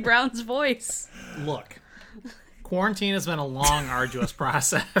Clancy Brown's voice. Look, quarantine has been a long, arduous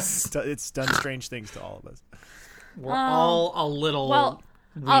process. It's done strange things to all of us. We're all a little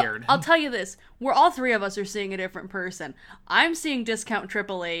weird. I'll tell you this. All three of us are seeing a different person. I'm seeing Discount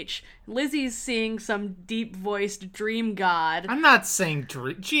Triple H. Lizzie's seeing some deep-voiced dream god. I'm not saying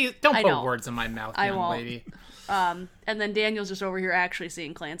dream. Gee, don't put words in my mouth, young lady. And then Daniel's just over here actually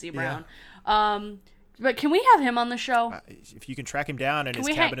seeing Clancy Brown. Yeah. But can we have him on the show? If you can track him down in his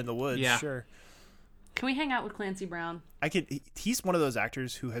cabin in the woods, sure. Can we hang out with Clancy Brown? He's one of those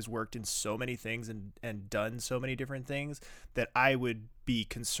actors who has worked in so many things and done so many different things that I would be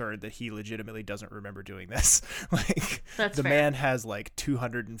concerned that he legitimately doesn't remember doing this. Like, that's the fair. man has like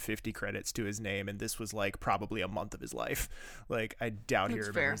 250 credits to his name, and this was like probably a month of his life. Like, I doubt he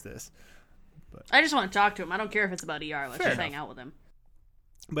remembers this. But I just want to talk to him. I don't care if it's about ER. Let's just hang out with him.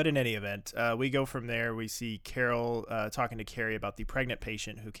 But in any event, we go from there. We see Carol talking to Carrie about the pregnant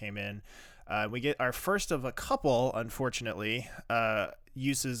patient who came in. We get our first of a couple, unfortunately,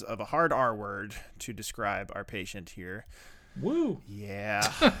 uses of a hard R word to describe our patient here. Woo.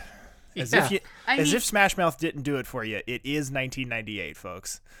 Yeah. As if Smash Mouth didn't do it for you. It is 1998,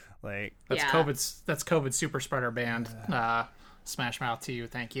 folks. Like, that's COVID super spreader band. Smash Mouth to you.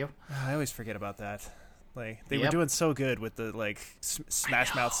 Thank you. I always forget about that. Like, they were doing so good with the, like,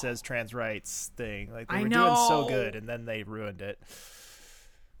 Smash Mouth says trans rights thing. Like, they were doing so good, and then they ruined it.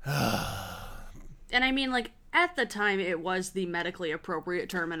 And I mean, like, at the time, it was the medically appropriate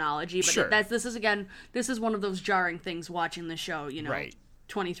terminology. But this is one of those jarring things watching the show,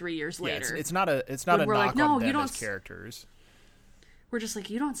 23 years later. It's not a knock on them as characters. We're just like,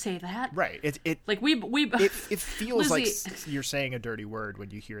 you don't say that. Right. It feels Lizzie, like you're saying a dirty word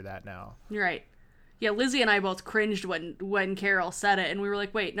when you hear that now. You're right. Yeah, Lizzie and I both cringed when Carol said it, and we were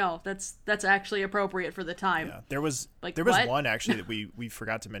like, "Wait, no, that's actually appropriate for the time." Yeah, there was one actually that we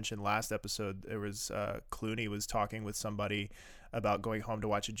forgot to mention last episode. There was Clooney was talking with somebody about going home to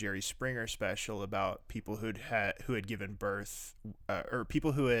watch a Jerry Springer special about people who had given birth or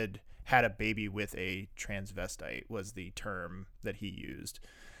people who had a baby with a transvestite was the term that he used,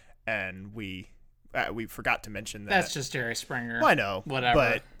 and we forgot to mention that. That's just Jerry Springer. Well, I know, whatever.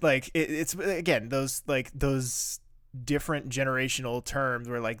 But like, it's again those different generational terms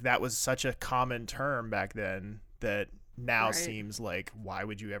where like that was such a common term back then that now seems like, why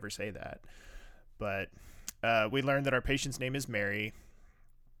would you ever say that? But we learned that our patient's name is Mary.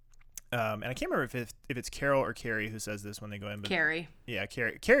 And I can't remember if it's Carol or Carrie who says this when they go in. But Carrie. Yeah,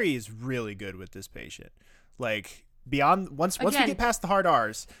 Carrie. Carrie is really good with this patient. Like, beyond once we get past the hard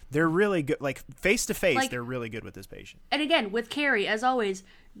R's, they're really good. Like, face to face, they're really good with this patient. And again, with Carrie, as always,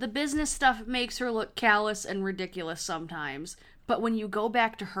 the business stuff makes her look callous and ridiculous sometimes. But when you go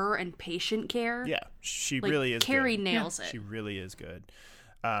back to her and patient care, she really is. Carrie good. nails it. She really is good.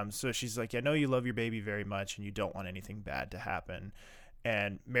 So she's like, I know you love your baby very much, and you don't want anything bad to happen.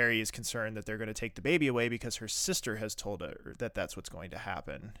 And Mary is concerned that they're going to take the baby away because her sister has told her that that's what's going to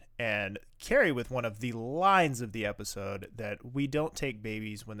happen. And Carrie with one of the lines of the episode that we don't take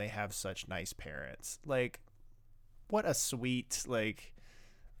babies when they have such nice parents. Like, what a sweet, like,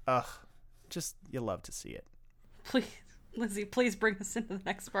 just, you love to see it. Please, Lizzie, please bring us into the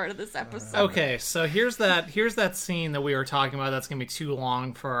next part of this episode. Okay, so here's that scene that we were talking about. That's gonna be too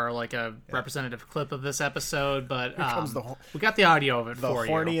long for like a representative clip of this episode, but we got the audio of it for you.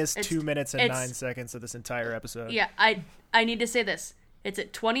 The horniest 2 minutes and 9 seconds of this entire episode. Yeah, I need to say this. It's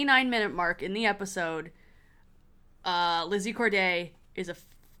at 29-minute mark in the episode. Lizzie Corday is a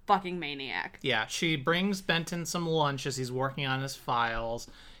fucking maniac. Yeah, she brings Benton some lunch as he's working on his files.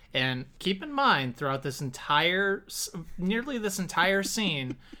 And keep in mind, throughout nearly this entire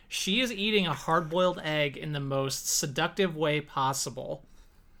scene, she is eating a hard-boiled egg in the most seductive way possible.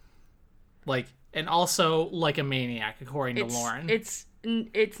 Like, and also like a maniac, according to Lauren. It's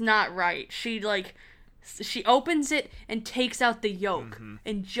not right. She opens it and takes out the yolk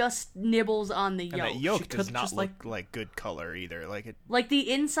and just nibbles on the yolk. And that yolk does not look like good color either. Like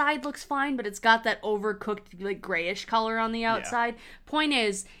the inside looks fine, but it's got that overcooked, like grayish color on the outside. Yeah. Point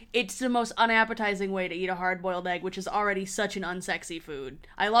is, it's the most unappetizing way to eat a hard-boiled egg, which is already such an unsexy food.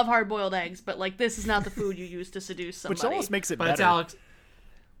 I love hard-boiled eggs, but like this is not the food you use to seduce somebody. Which almost makes it better.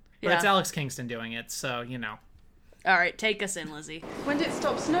 It's Alex Kingston doing it, so you know. All right, take us in, Lizzie. When did it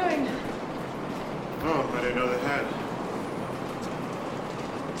stop snowing? Oh, I didn't know they had.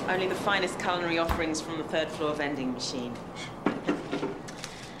 Only the finest culinary offerings from the third floor vending machine.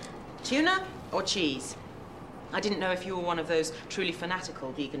 Tuna or cheese? I didn't know if you were one of those truly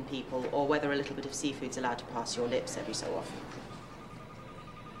fanatical vegan people or whether a little bit of seafood's allowed to pass your lips every so often.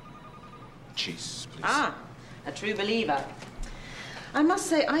 Cheese, please. Ah, a true believer. I must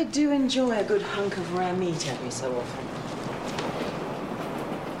say, I do enjoy a good hunk of rare meat every so often.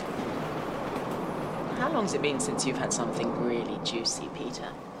 How long's it been since you've had something really juicy, Peter?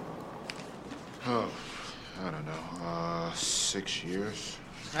 Oh, I don't know. 6 years.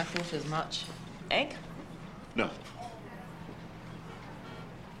 I thought as much. Egg? No.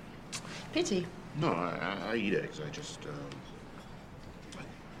 Pity. No, I eat eggs. I just...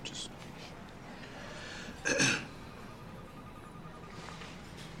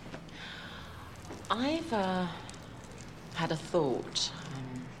 I've had a thought.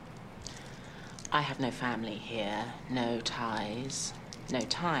 I have no family here, no ties, no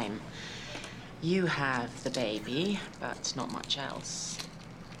time. You have the baby, but not much else.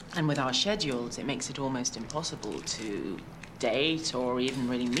 And with our schedules, it makes it almost impossible to date or even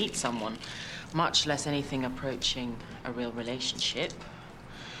really meet someone, much less anything approaching a real relationship.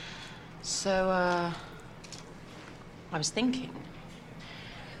 So, I was thinking,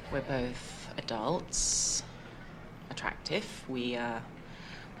 we're both adults, attractive, we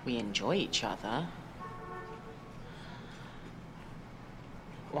enjoy each other.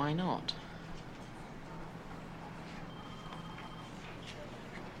 Why not?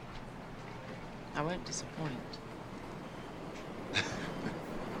 I won't disappoint.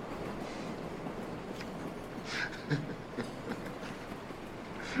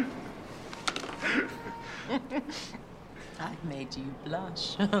 I've made you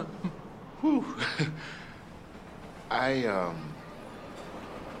blush. Whew. I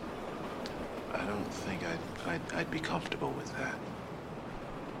don't think I'd be comfortable with that.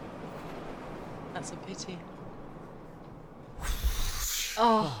 That's a pity.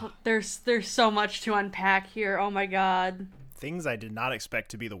 Oh, there's so much to unpack here. Oh my god. Things I did not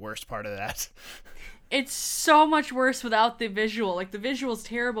expect to be the worst part of that. It's so much worse without the visual. Like, the visual's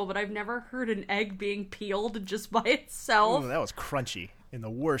terrible, but I've never heard an egg being peeled just by itself. Ooh, that was crunchy in the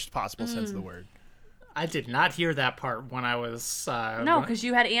worst possible sense of the word. I did not hear that part when I was... no, because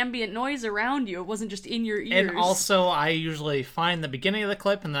you had ambient noise around you. It wasn't just in your ears. And also, I usually find the beginning of the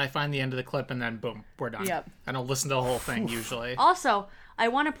clip, and then I find the end of the clip, and then boom, we're done. Yep. I don't listen to the whole thing, usually. Also, I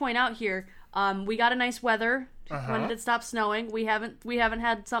want to point out here, we got a nice weather. When did it stop snowing? We haven't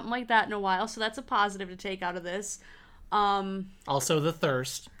had something like that in a while, so that's a positive to take out of this. Also, the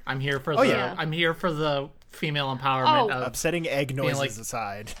thirst. I'm here for I'm here for the female empowerment. Of upsetting egg noises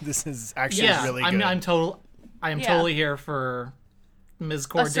aside, this is actually really good. I am totally here for Ms.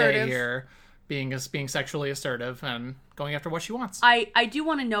 Corday Assertive. here being sexually assertive and going after what she wants. I do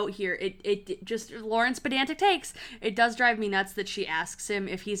want to note here, it just Lauren's pedantic takes. It does drive me nuts that she asks him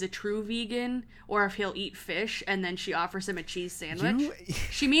if he's a true vegan or if he'll eat fish, and then she offers him a cheese sandwich.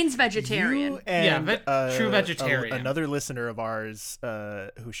 She means vegetarian. True vegetarian. Another listener of ours,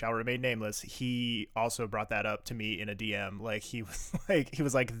 who shall remain nameless, he also brought that up to me in a DM. Like he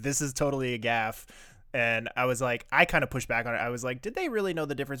was like, "This is totally a gaffe." And I was like, I kind of pushed back on it. I was like, did they really know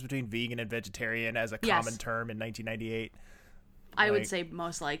the difference between vegan and vegetarian as a common term in 1998? I would say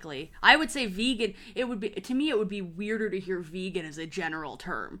most likely. I would say vegan. It would be weirder to hear vegan as a general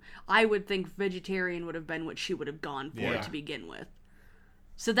term. I would think vegetarian would have been what she would have gone for to begin with.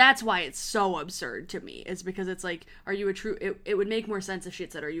 So that's why it's so absurd to me. Is because it's like, are you a true... It would make more sense if she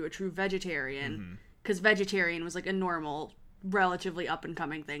had said, are you a true vegetarian? Because vegetarian was like a normal, relatively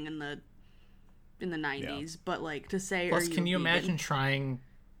up-and-coming thing in the 90s, but like to say, plus, can you imagine trying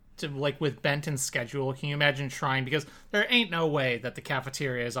to, like, with Benton's schedule, can you imagine trying, because there ain't no way that the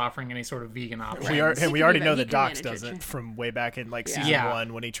cafeteria is offering any sort of vegan option. We already know that Docs doesn't from way back in like season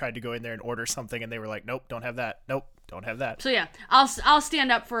 1 when he tried to go in there and order something and they were like, nope, don't have that, nope, don't have that. So yeah, I'll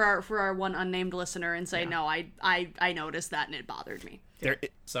stand up for our one unnamed listener and say no, I noticed that and it bothered me.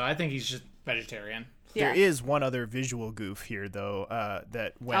 So I think he's just vegetarian. There is one other visual goof here, though,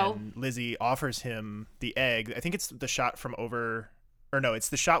 that when Lizzie offers him the egg, I think it's the shot from over, or no, it's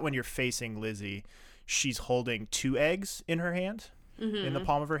the shot when you're facing Lizzie. She's holding 2 eggs in her hand, in the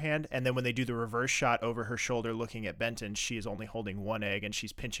palm of her hand, and then when they do the reverse shot over her shoulder looking at Benton, she is only holding 1 egg, and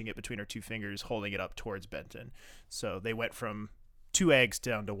she's pinching it between her 2 fingers, holding it up towards Benton. So they went from 2 eggs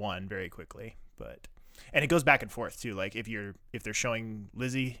down to 1 very quickly, and it goes back and forth too. Like if they're showing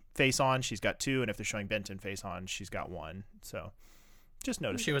Lizzie face on, she's got 2, and if they're showing Benton face on, she's got 1. So just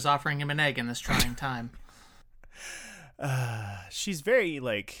notice. She was offering him an egg in this trying time. She's very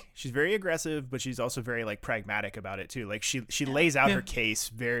aggressive, but she's also very like pragmatic about it too. Like she lays out her case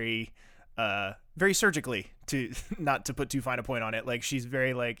very surgically, to not to put too fine a point on it. Like she's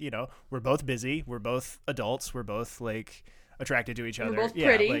very like, we're both busy, we're both adults, we're both like attracted to each other. We're both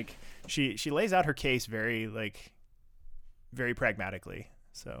pretty. Like she lays out her case very pragmatically.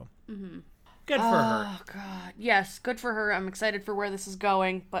 So good for her. Oh god, yes, good for her. I'm excited for where this is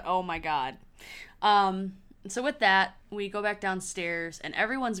going, but oh my god. So with that, we go back downstairs, and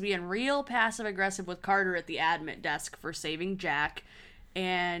everyone's being real passive-aggressive with Carter at the admit desk for saving Jack.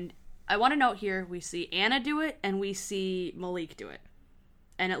 And I want to note here, we see Anna do it, and we see Malik do it.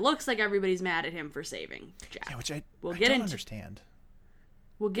 And it looks like everybody's mad at him for saving Jack. Yeah, which I don't understand.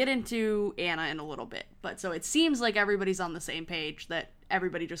 We'll get into Anna in a little bit. But so it seems like everybody's on the same page, that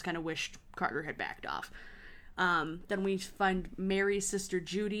everybody just kind of wished Carter had backed off. Then we find Mary's sister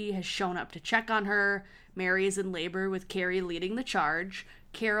Judy has shown up to check on her. Mary is in labor with Carrie leading the charge.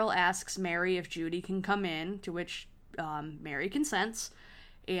 Carol asks Mary if Judy can come in, to which Mary consents.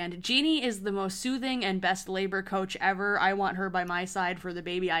 And Jeannie is the most soothing and best labor coach ever. I want her by my side for the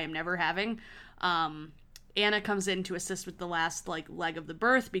baby I am never having. Anna comes in to assist with the last leg of the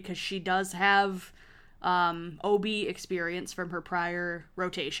birth because she does have OB experience from her prior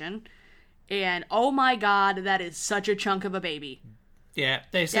rotation. And oh my god, that is such a chunk of a baby. Yeah,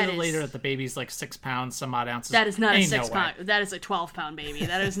 they said later that the baby's like 6 pounds, some odd ounces. That is not a 6 pound. That is a 12-pound baby.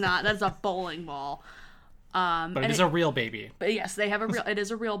 That is not. That's a bowling ball. But it is a real baby. But yes, they have it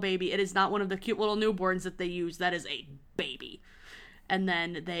is a real baby. It is not one of the cute little newborns that they use. That is a baby. And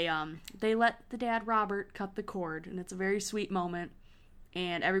then they let the dad Robert cut the cord, and it's a very sweet moment.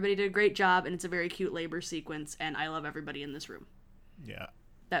 And everybody did a great job, and it's a very cute labor sequence. And I love everybody in this room. Yeah.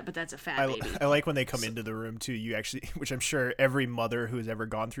 But that's a fat baby. I like when they come into the room too. You actually, which I'm sure every mother who has ever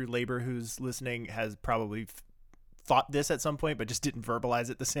gone through labor who's listening has probably thought this at some point, but just didn't verbalize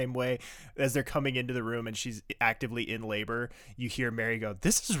it the same way. As they're coming into the room and she's actively in labor, you hear Mary go,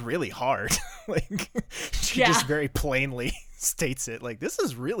 "This is really hard." She just very plainly states it. Like, this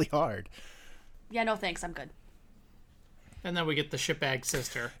is really hard. Yeah, no thanks. I'm good. And then we get the shitbag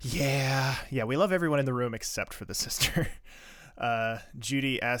sister. Yeah, we love everyone in the room except for the sister.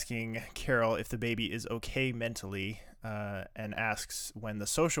 Judy asking Carol if the baby is okay mentally, and asks when the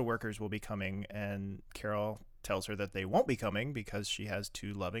social workers will be coming, and Carol tells her that they won't be coming because she has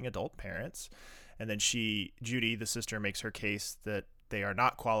 2 loving adult parents. And then Judy, the sister, makes her case that they are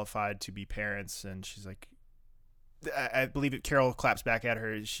not qualified to be parents, and she's like, I believe Carol claps back at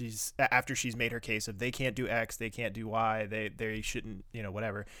her. After she's made her case of they can't do X, they can't do Y, they shouldn't,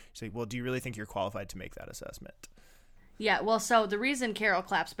 whatever. She's like, well, do you really think you're qualified to make that assessment? Yeah, well, so the reason Carol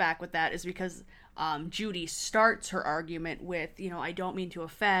claps back with that is because Judy starts her argument with, I don't mean to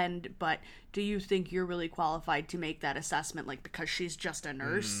offend, but do you think you're really qualified to make that assessment, because she's just a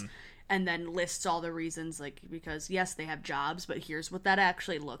nurse? And then lists all the reasons, because, yes, they have jobs, but here's what that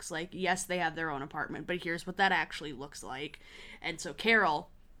actually looks like. Yes, they have their own apartment, but here's what that actually looks like. And so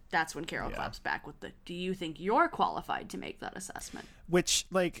that's when Carol claps back with the, do you think you're qualified to make that assessment? Which,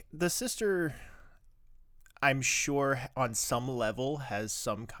 the sister, I'm sure on some level has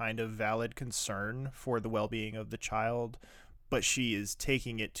some kind of valid concern for the well-being of the child, but she is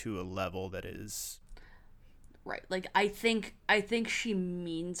taking it to a level that is right. I think she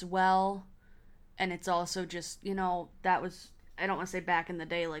means well, and it's also just, that was, I don't want to say back in the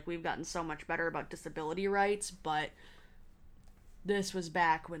day, we've gotten so much better about disability rights, but this was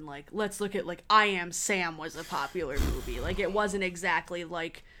back when let's look at I Am Sam was a popular movie. It wasn't exactly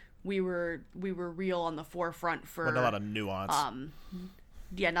we were real on the forefront for not a lot of nuance.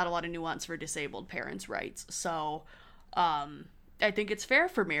 Not a lot of nuance for disabled parents' rights. So, I think it's fair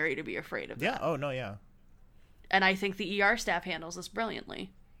for Mary to be afraid of that. Yeah. Oh no. Yeah. And I think the ER staff handles this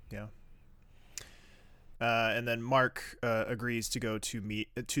brilliantly. Yeah. And then Mark agrees to go to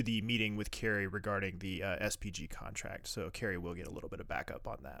the meeting with Carrie regarding the SPG contract. So Carrie will get a little bit of backup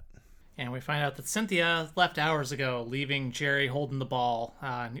on that. And we find out that Cynthia left hours ago, leaving Jerry holding the ball.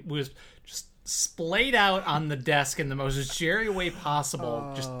 He was just splayed out on the desk in the most Jerry way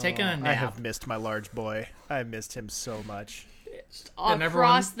possible, just taking a nap. I have missed my large boy. I missed him so much.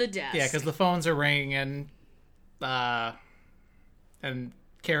 Across the desk. Yeah, because the phones are ringing, and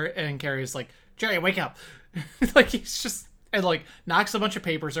Carrie's like, Jerry, wake up. Like, he's just, and like, knocks a bunch of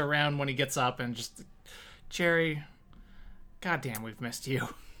papers around when he gets up, and just, Jerry, goddamn, we've missed you.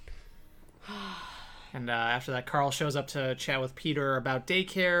 And after that, Carl shows up to chat with Peter about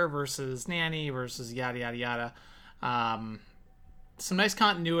daycare versus nanny versus yada, yada, yada. Some nice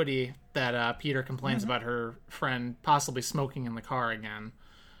continuity that Peter complains about her friend possibly smoking in the car again.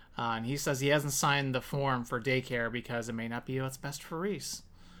 And he says he hasn't signed the form for daycare because it may not be what's best for Reese.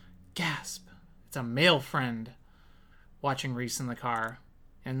 Gasp. It's a male friend watching Reese in the car.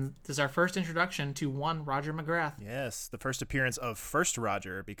 And this is our first introduction to one Roger McGrath. Yes, the first appearance of First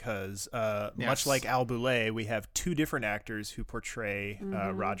Roger, because Yes. much like Al Boulay, we have two different actors who portray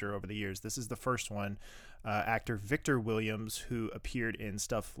Roger over the years. This is the first one, actor Victor Williams, who appeared in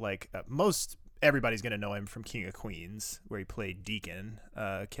stuff like everybody's going to know him from King of Queens, where he played Deacon,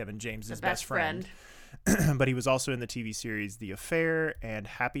 Kevin James's best friend. But he was also in the TV series The Affair and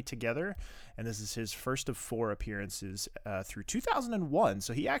Happy Together, and this is his first of 4 appearances through 2001,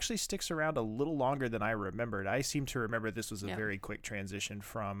 so he actually sticks around a little longer than I remembered. I seem to remember this was a very quick transition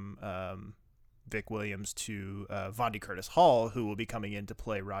from Vic Williams to Vondi Curtis Hall, who will be coming in to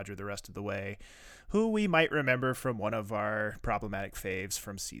play Roger the rest of the way, who we might remember from one of our problematic faves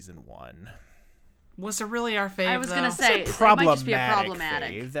from season 1. Was it really our fave, I was going to though? say, it might just be a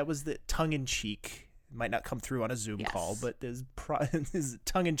problematic. Fave. That was the tongue-in-cheek. Might not come through on a Zoom call, but is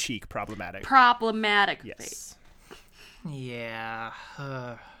tongue-in-cheek problematic. Problematic. Yes. Yeah.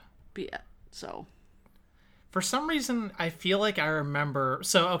 Yeah. So. For some reason, I feel like I remember.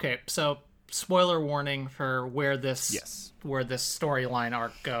 So spoiler warning for where this storyline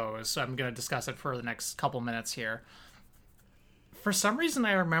arc goes. So I'm going to discuss it for the next couple minutes here. For some reason,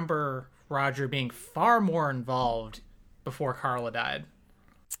 I remember Roger being far more involved before Carla died.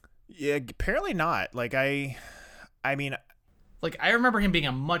 Yeah, apparently not. Like, I mean... Like, I remember him being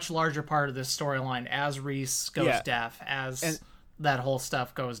a much larger part of this storyline as Reese goes deaf, that whole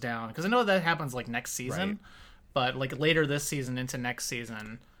stuff goes down. Because I know that happens, like, next season. Right. But, like, later this season into next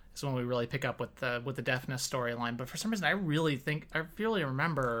season is when we really pick up with the deafness storyline. But for some reason, I really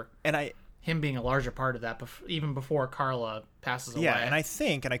remember him being a larger part of that, even before Carla passes away. Yeah, and I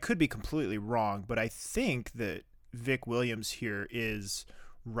think, and I could be completely wrong, but I think that Vic Williams here is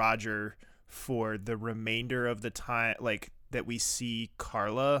Roger for the remainder of the time, like, that we see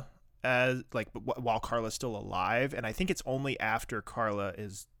Carla as, like, while Carla's still alive. And I think it's only after Carla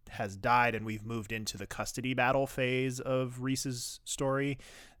has died and we've moved into the custody battle phase of Reese's story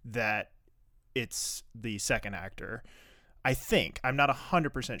that it's the second actor. I think. I'm not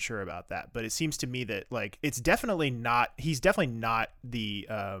 100% sure about that, but it seems to me that, like, he's definitely not the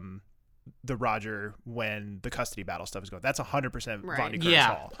Roger when the custody battle stuff is going. That's 100% Vondi Curtis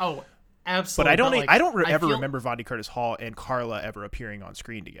Hall. Oh, absolutely. But I don't ever remember Vondi Curtis Hall and Carla ever appearing on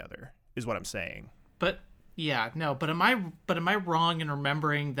screen together, is what I'm saying. But am I wrong in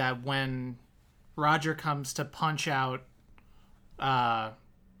remembering that when Roger comes to punch out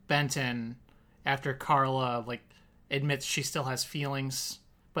Benton after Carla, like, admits she still has feelings,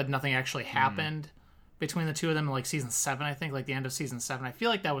 but nothing actually happened between the two of them in, like, season 7, I think, like the end of season 7. I feel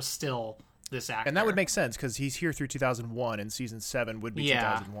like that was still this actor. And that would make sense because he's here through 2001 and season 7 would be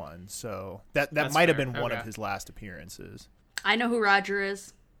 2001. So that might have been one of his last appearances. I know who Roger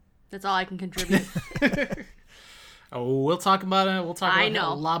is. That's all I can contribute. We'll talk about it. We'll talk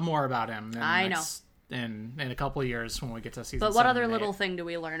about a lot more about him. In a couple of years when we get to season 7. But what other little thing do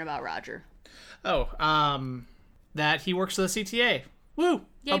we learn about Roger? That he works for the CTA. Woo!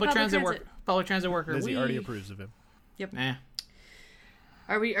 Yay, public transit worker. Lizzie already approves of him. Yep.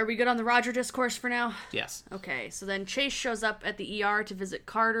 Are we good on the Roger discourse for now? Yes. Okay, so then Chase shows up at the ER to visit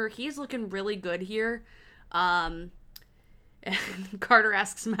Carter. He's looking really good here. And Carter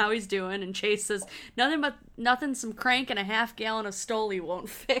asks him how he's doing, and Chase says, nothing some crank and a half gallon of Stoli won't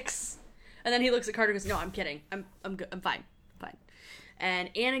fix. And then he looks at Carter and goes, no, I'm kidding. I'm good. I'm fine.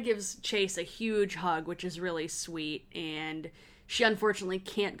 And Anna gives Chase a huge hug, which is really sweet, and she unfortunately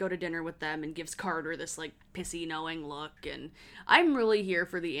can't go to dinner with them and gives Carter this, like, pissy, knowing look, and I'm really here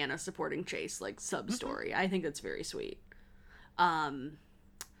for the Anna supporting Chase, like, sub-story. I think that's very sweet. But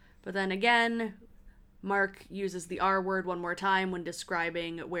then again, Mark uses the R word one more time when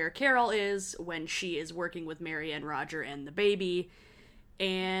describing where Carol is when she is working with Mary and Roger and the baby,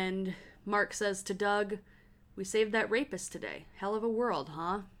 and Mark says to Doug, we saved that rapist today. Hell of a world,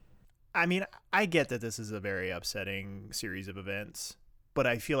 huh? I mean, I get that this is a very upsetting series of events, but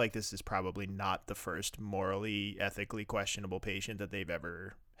I feel like this is probably not the first morally, ethically questionable patient that they've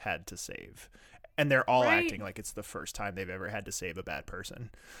ever had to save. And they're all acting like it's the first time they've ever had to save a bad person.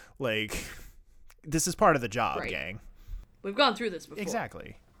 Like, this is part of the job, gang. We've gone through this before.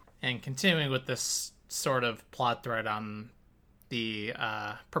 Exactly. And continuing with this sort of plot thread on the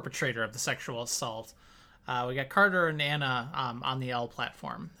perpetrator of the sexual assault, we got Carter and Anna on the L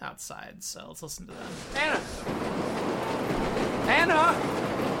platform outside, so let's listen to them. Anna!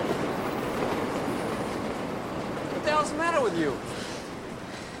 What the hell's the matter with you?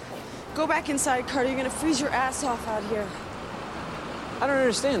 Go back inside, Carter. You're gonna freeze your ass off out here. I don't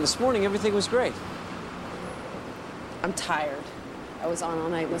understand. This morning, everything was great. I'm tired. I was on all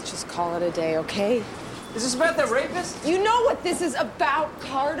night. Let's just call it a day, okay? Is this about that rapist? You know what this is about,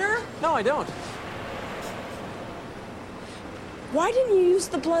 Carter? No, I don't. Why didn't you use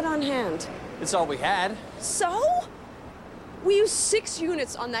the blood on hand? It's all we had. So? We used 6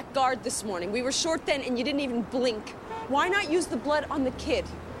 units on that guard this morning. We were short then, and you didn't even blink. Why not use the blood on the kid?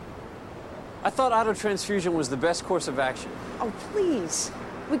 I thought autotransfusion was the best course of action. Oh, please.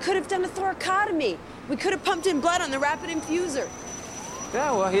 We could have done a thoracotomy. We could have pumped in blood on the rapid infuser.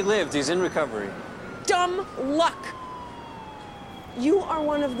 Yeah, well, he lived. He's in recovery. Dumb luck. You are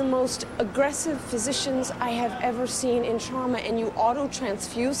one of the most aggressive physicians I have ever seen in trauma, and you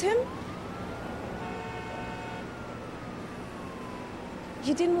auto-transfuse him?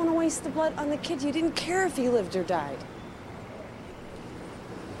 You didn't want to waste the blood on the kid. You didn't care if he lived or died.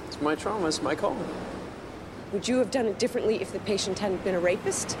 It's my trauma. It's my call. Would you have done it differently if the patient hadn't been a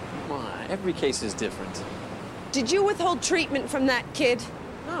rapist? Come on, every case is different. Did you withhold treatment from that kid?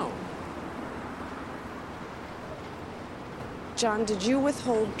 No. John, did you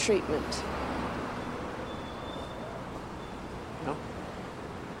withhold treatment? No.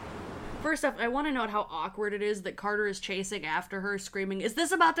 First off, I want to note how awkward it is that Carter is chasing after her, screaming, "Is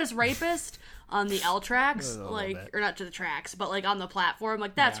this about this rapist?" on the L tracks, or not to the tracks, but on the platform.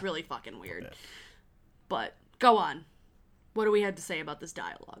 That's really fucking weird. But go on. What do we have to say about this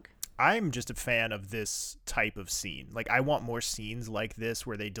dialogue? I'm just a fan of this type of scene. I want more scenes like this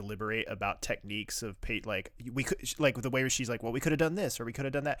where they deliberate about techniques of we could the way where she's like, well, we could have done this or we could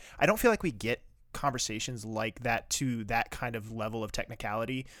have done that. I don't feel like we get conversations like that to that kind of level of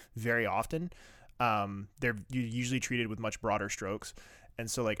technicality very often. They're usually treated with much broader strokes. And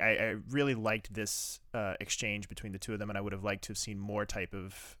so I really liked this exchange between the two of them, and I would have liked to have seen more type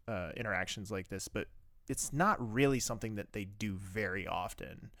of interactions like this, but it's not really something that they do very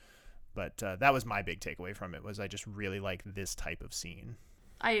often. But that was my big takeaway from it, was I just really like this type of scene.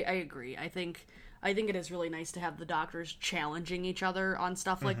 I agree. I think it is really nice to have the doctors challenging each other on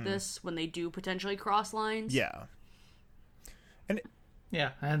stuff like this when they do potentially cross lines. Yeah.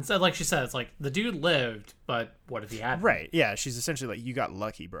 And so, like she said, it's the dude lived, but what if he hadn't? Right. Yeah. She's essentially you got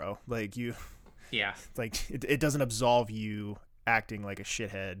lucky, bro. Yeah. It doesn't absolve you acting like a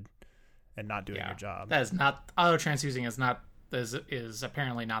shithead and not doing your job. That is not, autotransfusing is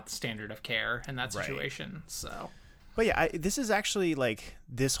apparently not the standard of care in that situation. Right. So, but yeah, this is actually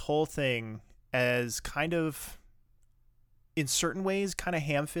this whole thing, as kind of in certain ways kind of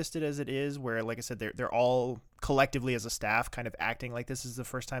ham-fisted as it is, where like I said, they're all collectively as a staff kind of acting like this is the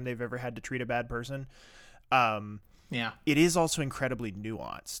first time they've ever had to treat a bad person. Yeah, it is also incredibly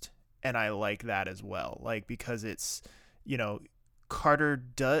nuanced, and I like that as well. Because it's, Carter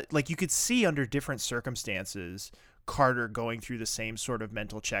does, you could see under different circumstances Carter going through the same sort of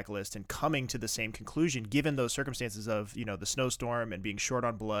mental checklist and coming to the same conclusion, given those circumstances of, the snowstorm and being short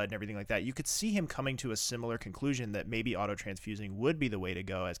on blood and everything like that. You could see him coming to a similar conclusion that maybe autotransfusing would be the way to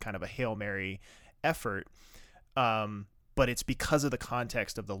go as kind of a Hail Mary effort. But it's because of the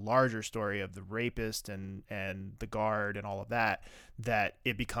context of the larger story of the rapist and the guard and all of that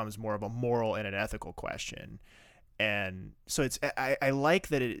it becomes more of a moral and an ethical question. And so I like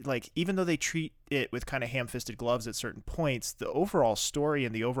that it, even though they treat it with kind of ham-fisted gloves at certain points, the overall story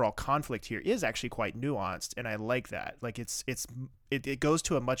and the overall conflict here is actually quite nuanced, and I like that. It goes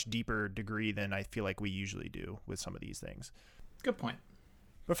to a much deeper degree than I feel like we usually do with some of these things. Good point.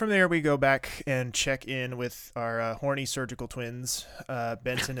 But from there, we go back and check in with our horny surgical twins,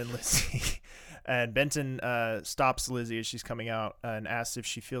 Benton and Lizzie. And Benton stops Lizzie as she's coming out and asks if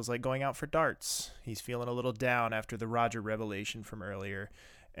she feels like going out for darts. He's feeling a little down after the Roger revelation from earlier.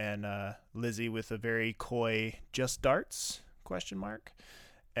 And Lizzie with a very coy, "Just darts?" ?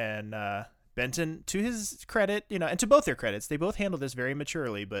 And Benton, to his credit, and to both their credits, they both handle this very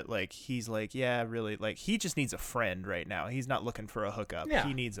maturely, but he's like, yeah, really, he just needs a friend right now. He's not looking for a hookup. Yeah.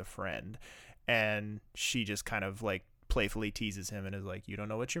 He needs a friend. And she just kind of playfully teases him and is like, you don't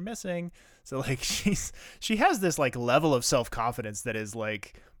know what you're missing. So like she has this like level of self-confidence that is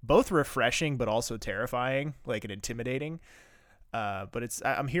like both refreshing but also terrifying, like, and intimidating. But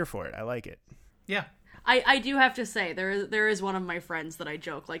I'm here for it. I like it. Yeah. I do have to say, there is one of my friends that I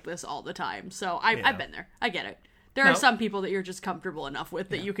joke like this all the time. So I've been there. I get it. There are some people that you're just comfortable enough with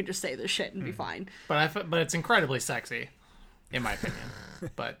that you can just say this shit and be fine. But it's incredibly sexy, in my opinion.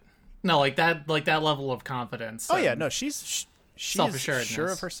 But no, like that level of confidence. Oh yeah, no, she's self-assuredness.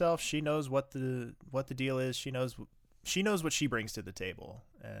 Sure of herself. She knows what the deal is. She knows what she brings to the table,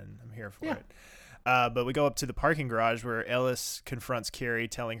 and I'm here for it. But we go up to the parking garage where Ellis confronts Carrie,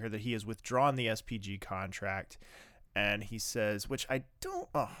 telling her that he has withdrawn the SPG contract. And he says, which I don't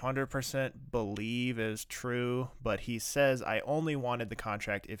 100% believe is true, but he says, I only wanted the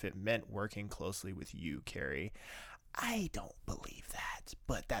contract if it meant working closely with you, Carrie. I don't believe that,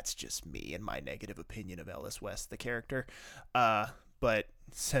 but that's just me and my negative opinion of Ellis West, the character. But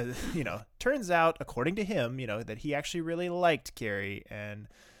says, turns out, according to him, that he actually really liked Carrie and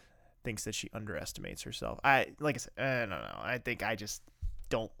thinks that she underestimates herself. Like I said, I don't know. I think I just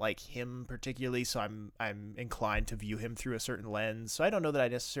don't like him particularly, so I'm inclined to view him through a certain lens. So I don't know that I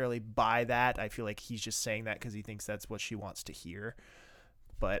necessarily buy that. I feel like he's just saying that because he thinks that's what she wants to hear.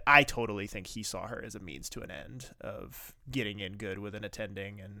 But I totally think he saw her as a means to an end of getting in good with an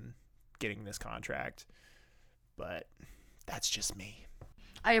attending and getting this contract. But that's just me.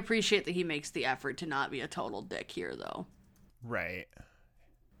 I appreciate that he makes the effort to not be a total dick here, though. Right.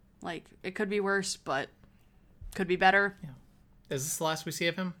 Like, it could be worse, but could be better. Yeah. Is this the last we see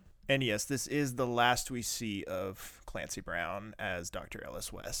of him? And yes, this is the last we see of Clancy Brown as Dr.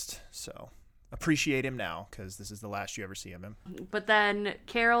 Ellis West. So appreciate him now, because this is the last you ever see of him. But then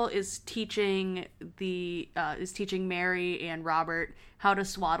Carol is teaching Mary and Robert how to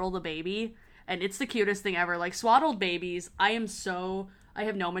swaddle the baby, and it's the cutest thing ever. Like, swaddled babies, I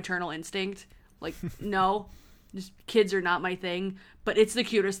have no maternal instinct. Like, no. Just kids are not my thing, but it's the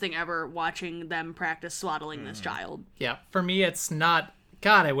cutest thing ever watching them practice swaddling this child. Yeah, for me, it's not,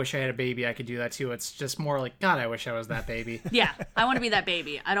 God, I wish I had a baby, I could do that too. It's just more like, God, I wish I was that baby. Yeah, I want to be that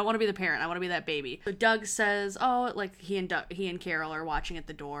baby. I don't want to be the parent. I want to be that baby. But Doug says, like he and Carol are watching at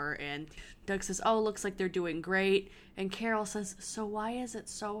the door, and Doug says, looks like they're doing great. And Carol says, so why is it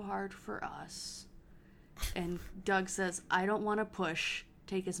so hard for us? And Doug says, I don't want to push.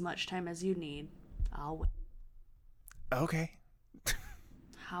 Take as much time as you need. I'll wait. Okay.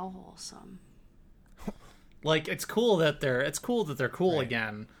 How wholesome. Like, it's cool that they're cool right.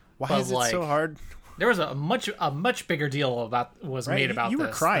 again. Why is it so hard? There was a much bigger deal made about this. You were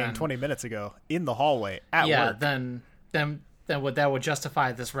crying 20 minutes ago in the hallway at work. Then that would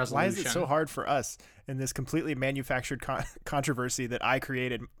justify this resolution. Why is it so hard for us in this completely manufactured controversy that I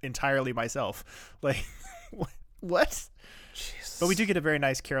created entirely myself? Like, what? Jesus. But we do get a very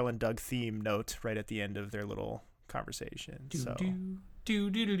nice Carol and Doug theme note right at the end of their little conversation.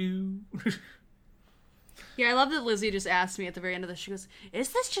 Yeah, I love that Lizzie just asked me at the very end of this. She goes, "Is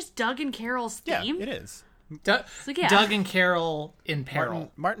this just Doug and Carol's theme?" Yeah, it is. Doug and Carol in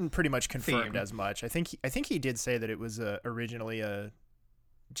peril. Martin pretty much confirmed as much. I think he did say that it was originally a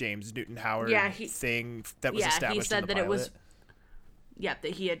James Newton Howard thing that was established. He said in the that pilot. it was. Yep,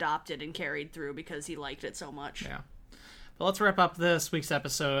 that he adopted and carried through because he liked it so much. Yeah. But let's wrap up this week's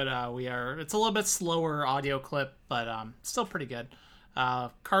episode. It's a little bit slower audio clip, but still pretty good.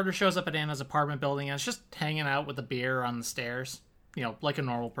 Carter shows up at Anna's apartment building and is just hanging out with a beer on the stairs, like a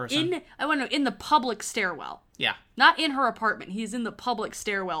normal person. In the public stairwell. Yeah. Not in her apartment. He's in the public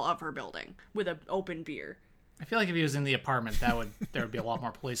stairwell of her building with an open beer. I feel like if he was in the apartment, there would be a lot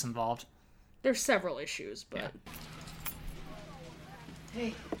more police involved. There's several issues, but... Yeah.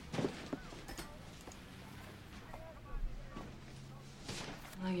 Hey.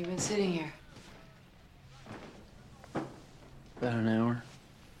 How long you been sitting here? About an hour,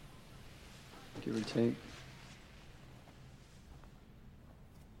 give or take.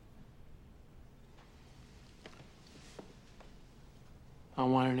 I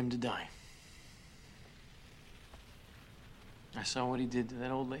wanted him to die. I saw what he did to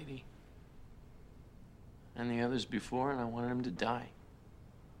that old lady and the others before, and I wanted him to die.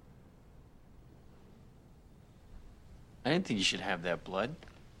 I didn't think he should have that blood.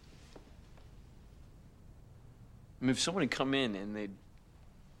 I mean, if someone had come in and they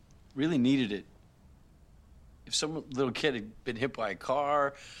really needed it, if some little kid had been hit by a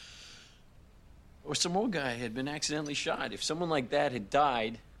car, or some old guy had been accidentally shot, if someone like that had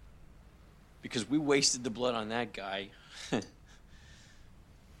died because we wasted the blood on that guy, I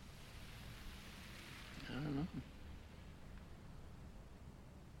don't know.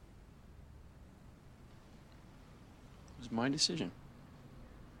 It's my decision.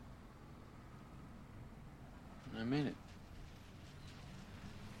 And I made it.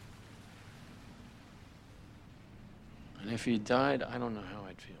 And if he died, I don't know how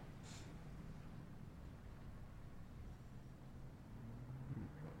I'd feel.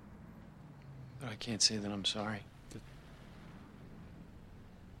 But I can't say that I'm sorry.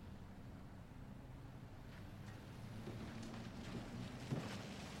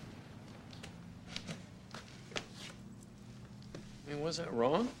 I mean, was that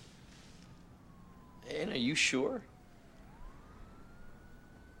wrong? Anna, are you sure?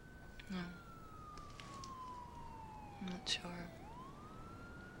 No. I'm not sure.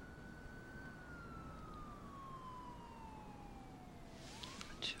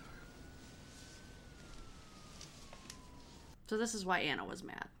 So this is why Anna was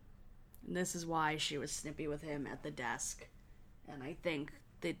mad. And this is why she was snippy with him at the desk. And I think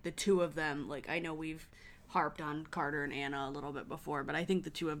that the two of them, like, I know we've harped on Carter and Anna a little bit before, but I think the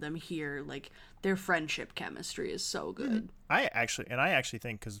two of them here, like, their friendship chemistry is so good. I actually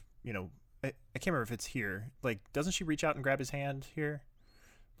think, because, you know, I can't remember if it's here. Like, doesn't she reach out and grab his hand here?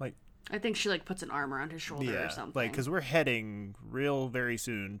 Like, I think she, like, puts an arm around his shoulder or something. Like, because we're heading very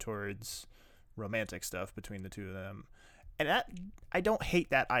soon towards romantic stuff between the two of them. And that, I don't hate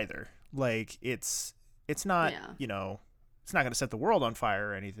that either. Like, it's not, you know, it's not going to set the world on fire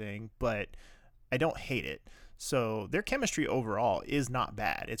or anything, but I don't hate it. So their chemistry overall is not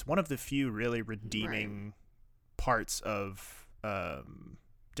bad. It's one of the few really redeeming parts of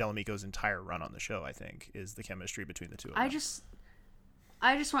Delamico's entire run on the show, I think, is the chemistry between the two of them.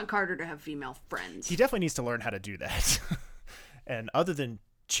 I just want Carter to have female friends. He definitely needs to learn how to do that. And other than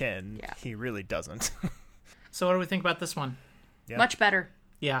Chen, he really doesn't. So what do we think about this one? Yeah. Much better.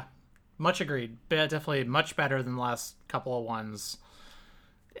 Yeah, much agreed. Definitely much better than the last couple of ones.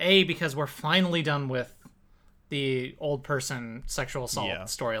 A, because we're finally done with the old person sexual assault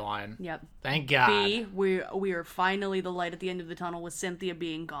storyline. Yep. Thank God. B, we are finally the light at the end of the tunnel with Cynthia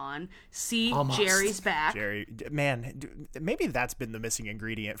being gone. C, Almost. Jerry's back. Jerry, man, maybe that's been the missing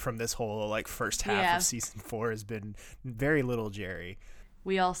ingredient from this whole like first half of season 4 has been very little Jerry.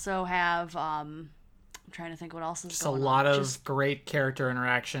 We also have I'm trying to think what else is just going on. A lot of great character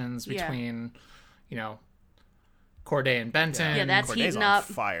interactions between, you know, Corday and Benton. Yeah, that's Corday's heating on up.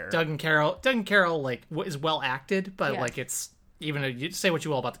 Fire. Doug and Carol, like, is well acted, but like it's even you say what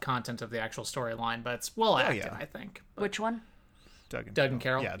you will about the content of the actual storyline, but it's well acted, I think. But which one? Doug and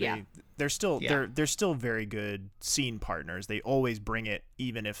Carol. Yeah, they're still they're still very good scene partners. They always bring it,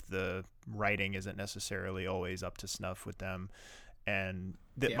 even if the writing isn't necessarily always up to snuff with them. And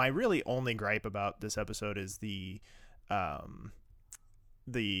my really only gripe about this episode is the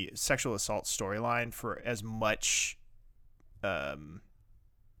sexual assault storyline. For as much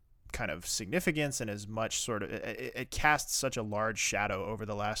kind of significance and as much sort of it casts such a large shadow over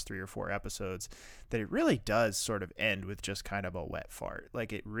the last 3 or 4 episodes that it really does sort of end with just kind of a wet fart.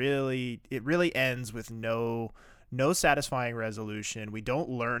 Like it really ends with no satisfying resolution. We don't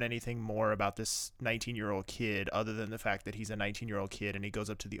learn anything more about this 19-year-old kid other than the fact that he's a 19-year-old kid and he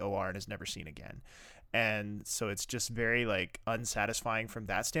goes up to the OR and is never seen again. And so it's just very like unsatisfying from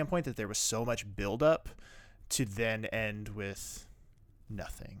that standpoint that there was so much buildup to then end with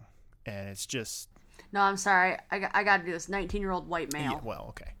nothing. And it's just... No, I'm sorry. I got to do this. 19-year-old white male. Yeah, well,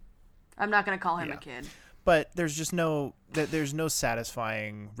 okay. I'm not going to call him a kid. But there's just no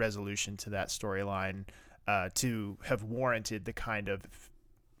satisfying resolution to that storyline to have warranted the kind of...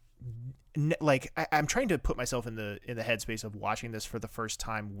 Like, I'm trying to put myself in the headspace of watching this for the first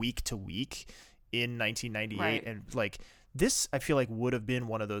time week to week in 1998. Right. And, like... This, I feel like, would have been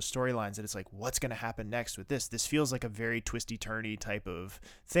one of those storylines that it's like, what's going to happen next with this? This feels like a very twisty-turny type of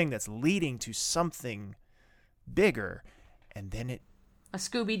thing that's leading to something bigger. And then it... A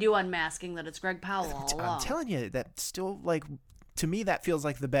Scooby-Doo unmasking that it's Greg Powell all along. I'm telling you, that still, like, to me, that feels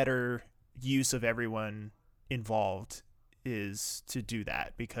like the better use of everyone involved is to do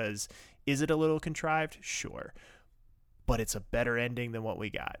that. Because is it a little contrived? Sure. But it's a better ending than what we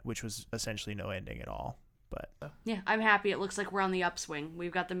got, which was essentially no ending at all. But yeah, I'm happy. It looks like we're on the upswing.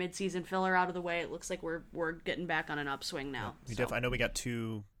 We've got the mid-season filler out of the way. It looks like we're getting back on an upswing now. I know we got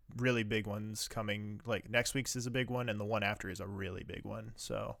 2 really big ones coming. Like next week's is a big one, and the one after is a really big one.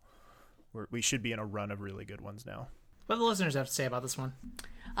 So we should be in a run of really good ones now. What do the listeners have to say about this one?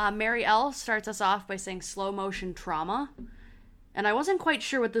 Mary L. starts us off by saying slow motion trauma, and I wasn't quite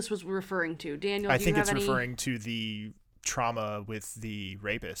sure what this was referring to. Daniel, I think it's referring to the trauma with the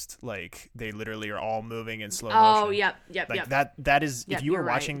rapist. Like, they literally are all moving in slow Oh, motion. yep. Like that is, Yep, if you were you're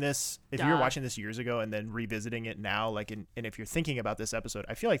watching right. this, if Duh. you were watching this years ago and then revisiting it now, like, and if you're thinking about this episode,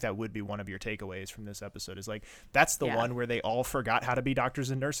 I feel like that would be one of your takeaways from this episode, is like, that's the Yeah. one where they all forgot how to be doctors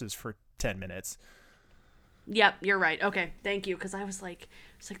and nurses for 10 minutes. Yep, you're right. Okay, thank you. Because I was like,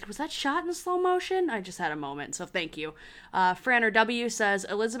 was that shot in slow motion? I just had a moment, so thank you. Franner W says,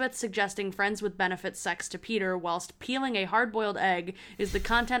 Elizabeth suggesting friends with benefits sex to Peter whilst peeling a hard-boiled egg is the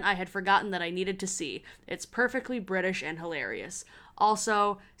content I had forgotten that I needed to see. It's perfectly British and hilarious.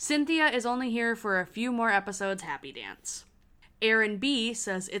 Also, Cynthia is only here for a few more episodes. Happy dance. Aaron B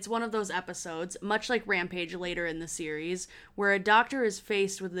says it's one of those episodes, much like Rampage later in the series, where a doctor is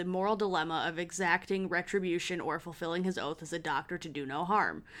faced with the moral dilemma of exacting retribution or fulfilling his oath as a doctor to do no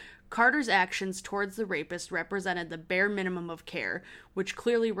harm. Carter's actions towards the rapist represented the bare minimum of care, which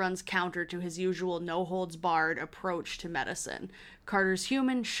clearly runs counter to his usual no-holds-barred approach to medicine. Carter's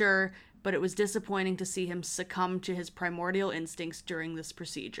human, sure, but it was disappointing to see him succumb to his primordial instincts during this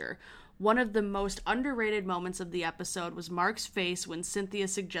procedure. One of the most underrated moments of the episode was Mark's face when Cynthia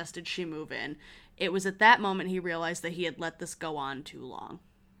suggested she move in. It was at that moment he realized that he had let this go on too long.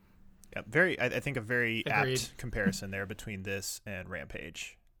 Yeah, I think a very Agreed. apt comparison there between this and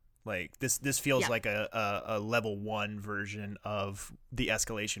Rampage. Like, this feels Yeah. like a level 1 version of the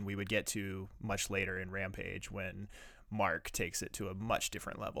escalation we would get to much later in Rampage, when Mark takes it to a much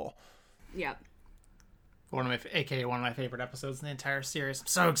different level. Yeah. One of my favorite episodes in the entire series. I'm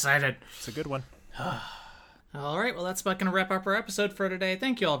so excited. It's a good one. All right, well, that's about going to wrap up our episode for today.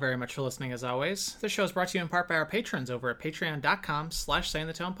 Thank you all very much for listening, as always. This show is brought to you in part by our patrons over at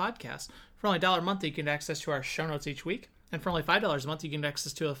patreon.com/SayingTheTone For only $1 a month, you can get access to our show notes each week. And for only $5 a month, you can get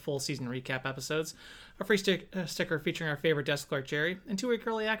access to a full season recap episodes, a free sticker featuring our favorite desk clerk, Jerry, and 2-week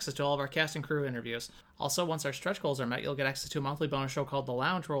early access to all of our cast and crew interviews. Also, once our stretch goals are met, you'll get access to a monthly bonus show called The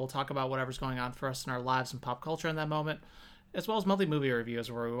Lounge, where we'll talk about whatever's going on for us in our lives and pop culture in that moment, as well as monthly movie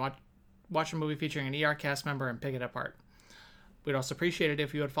reviews, where we watch a movie featuring an ER cast member and pick it apart. We'd also appreciate it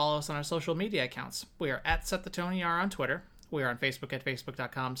if you would follow us on our social media accounts. We are at SetTheToneER on Twitter. We are on Facebook at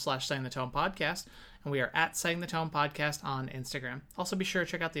facebook.com/SayingTheTonePodcast, and we are at Saying the Tone Podcast on Instagram. Also, be sure to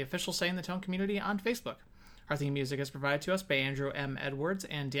check out the official Saying the Tone community on Facebook. Our theme music is provided to us by Andrew M. Edwards.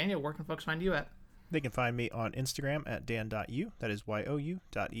 And Daniel, where can folks find you at? They can find me on Instagram at dan.u, that is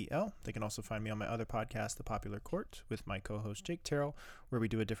YOU.EL. They can also find me on my other podcast, The Popular Court, with my co-host Jake Terrell, where we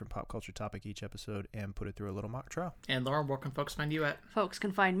do a different pop culture topic each episode and put it through a little mock trial. And Lauren, where can folks find you at? Folks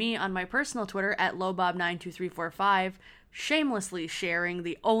can find me on my personal Twitter at lowbob92345, shamelessly sharing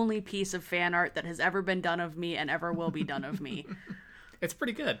the only piece of fan art that has ever been done of me and ever will be done of me. It's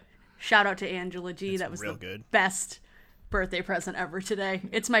pretty good. Shout out to Angela G. It's that was real the good. best birthday present ever today.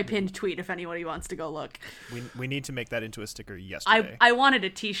 It's my pinned tweet if anybody wants to go look. We need to make that into a sticker yesterday. I wanted a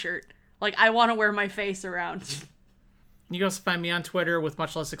t-shirt. Like, I want to wear my face around. You can also find me on Twitter with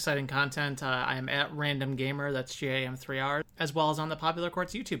much less exciting content. I am at Random Gamer, that's GAM3R, as well as on the Popular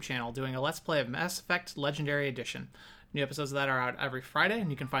Court's YouTube channel, doing a Let's Play of Mass Effect Legendary Edition. New episodes of that are out every Friday, and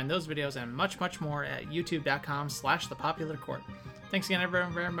you can find those videos and much, much more at youtube.com/thepopularcourt. Thanks again,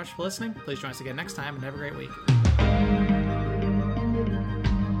 everyone, very much for listening. Please join us again next time, and have a great week.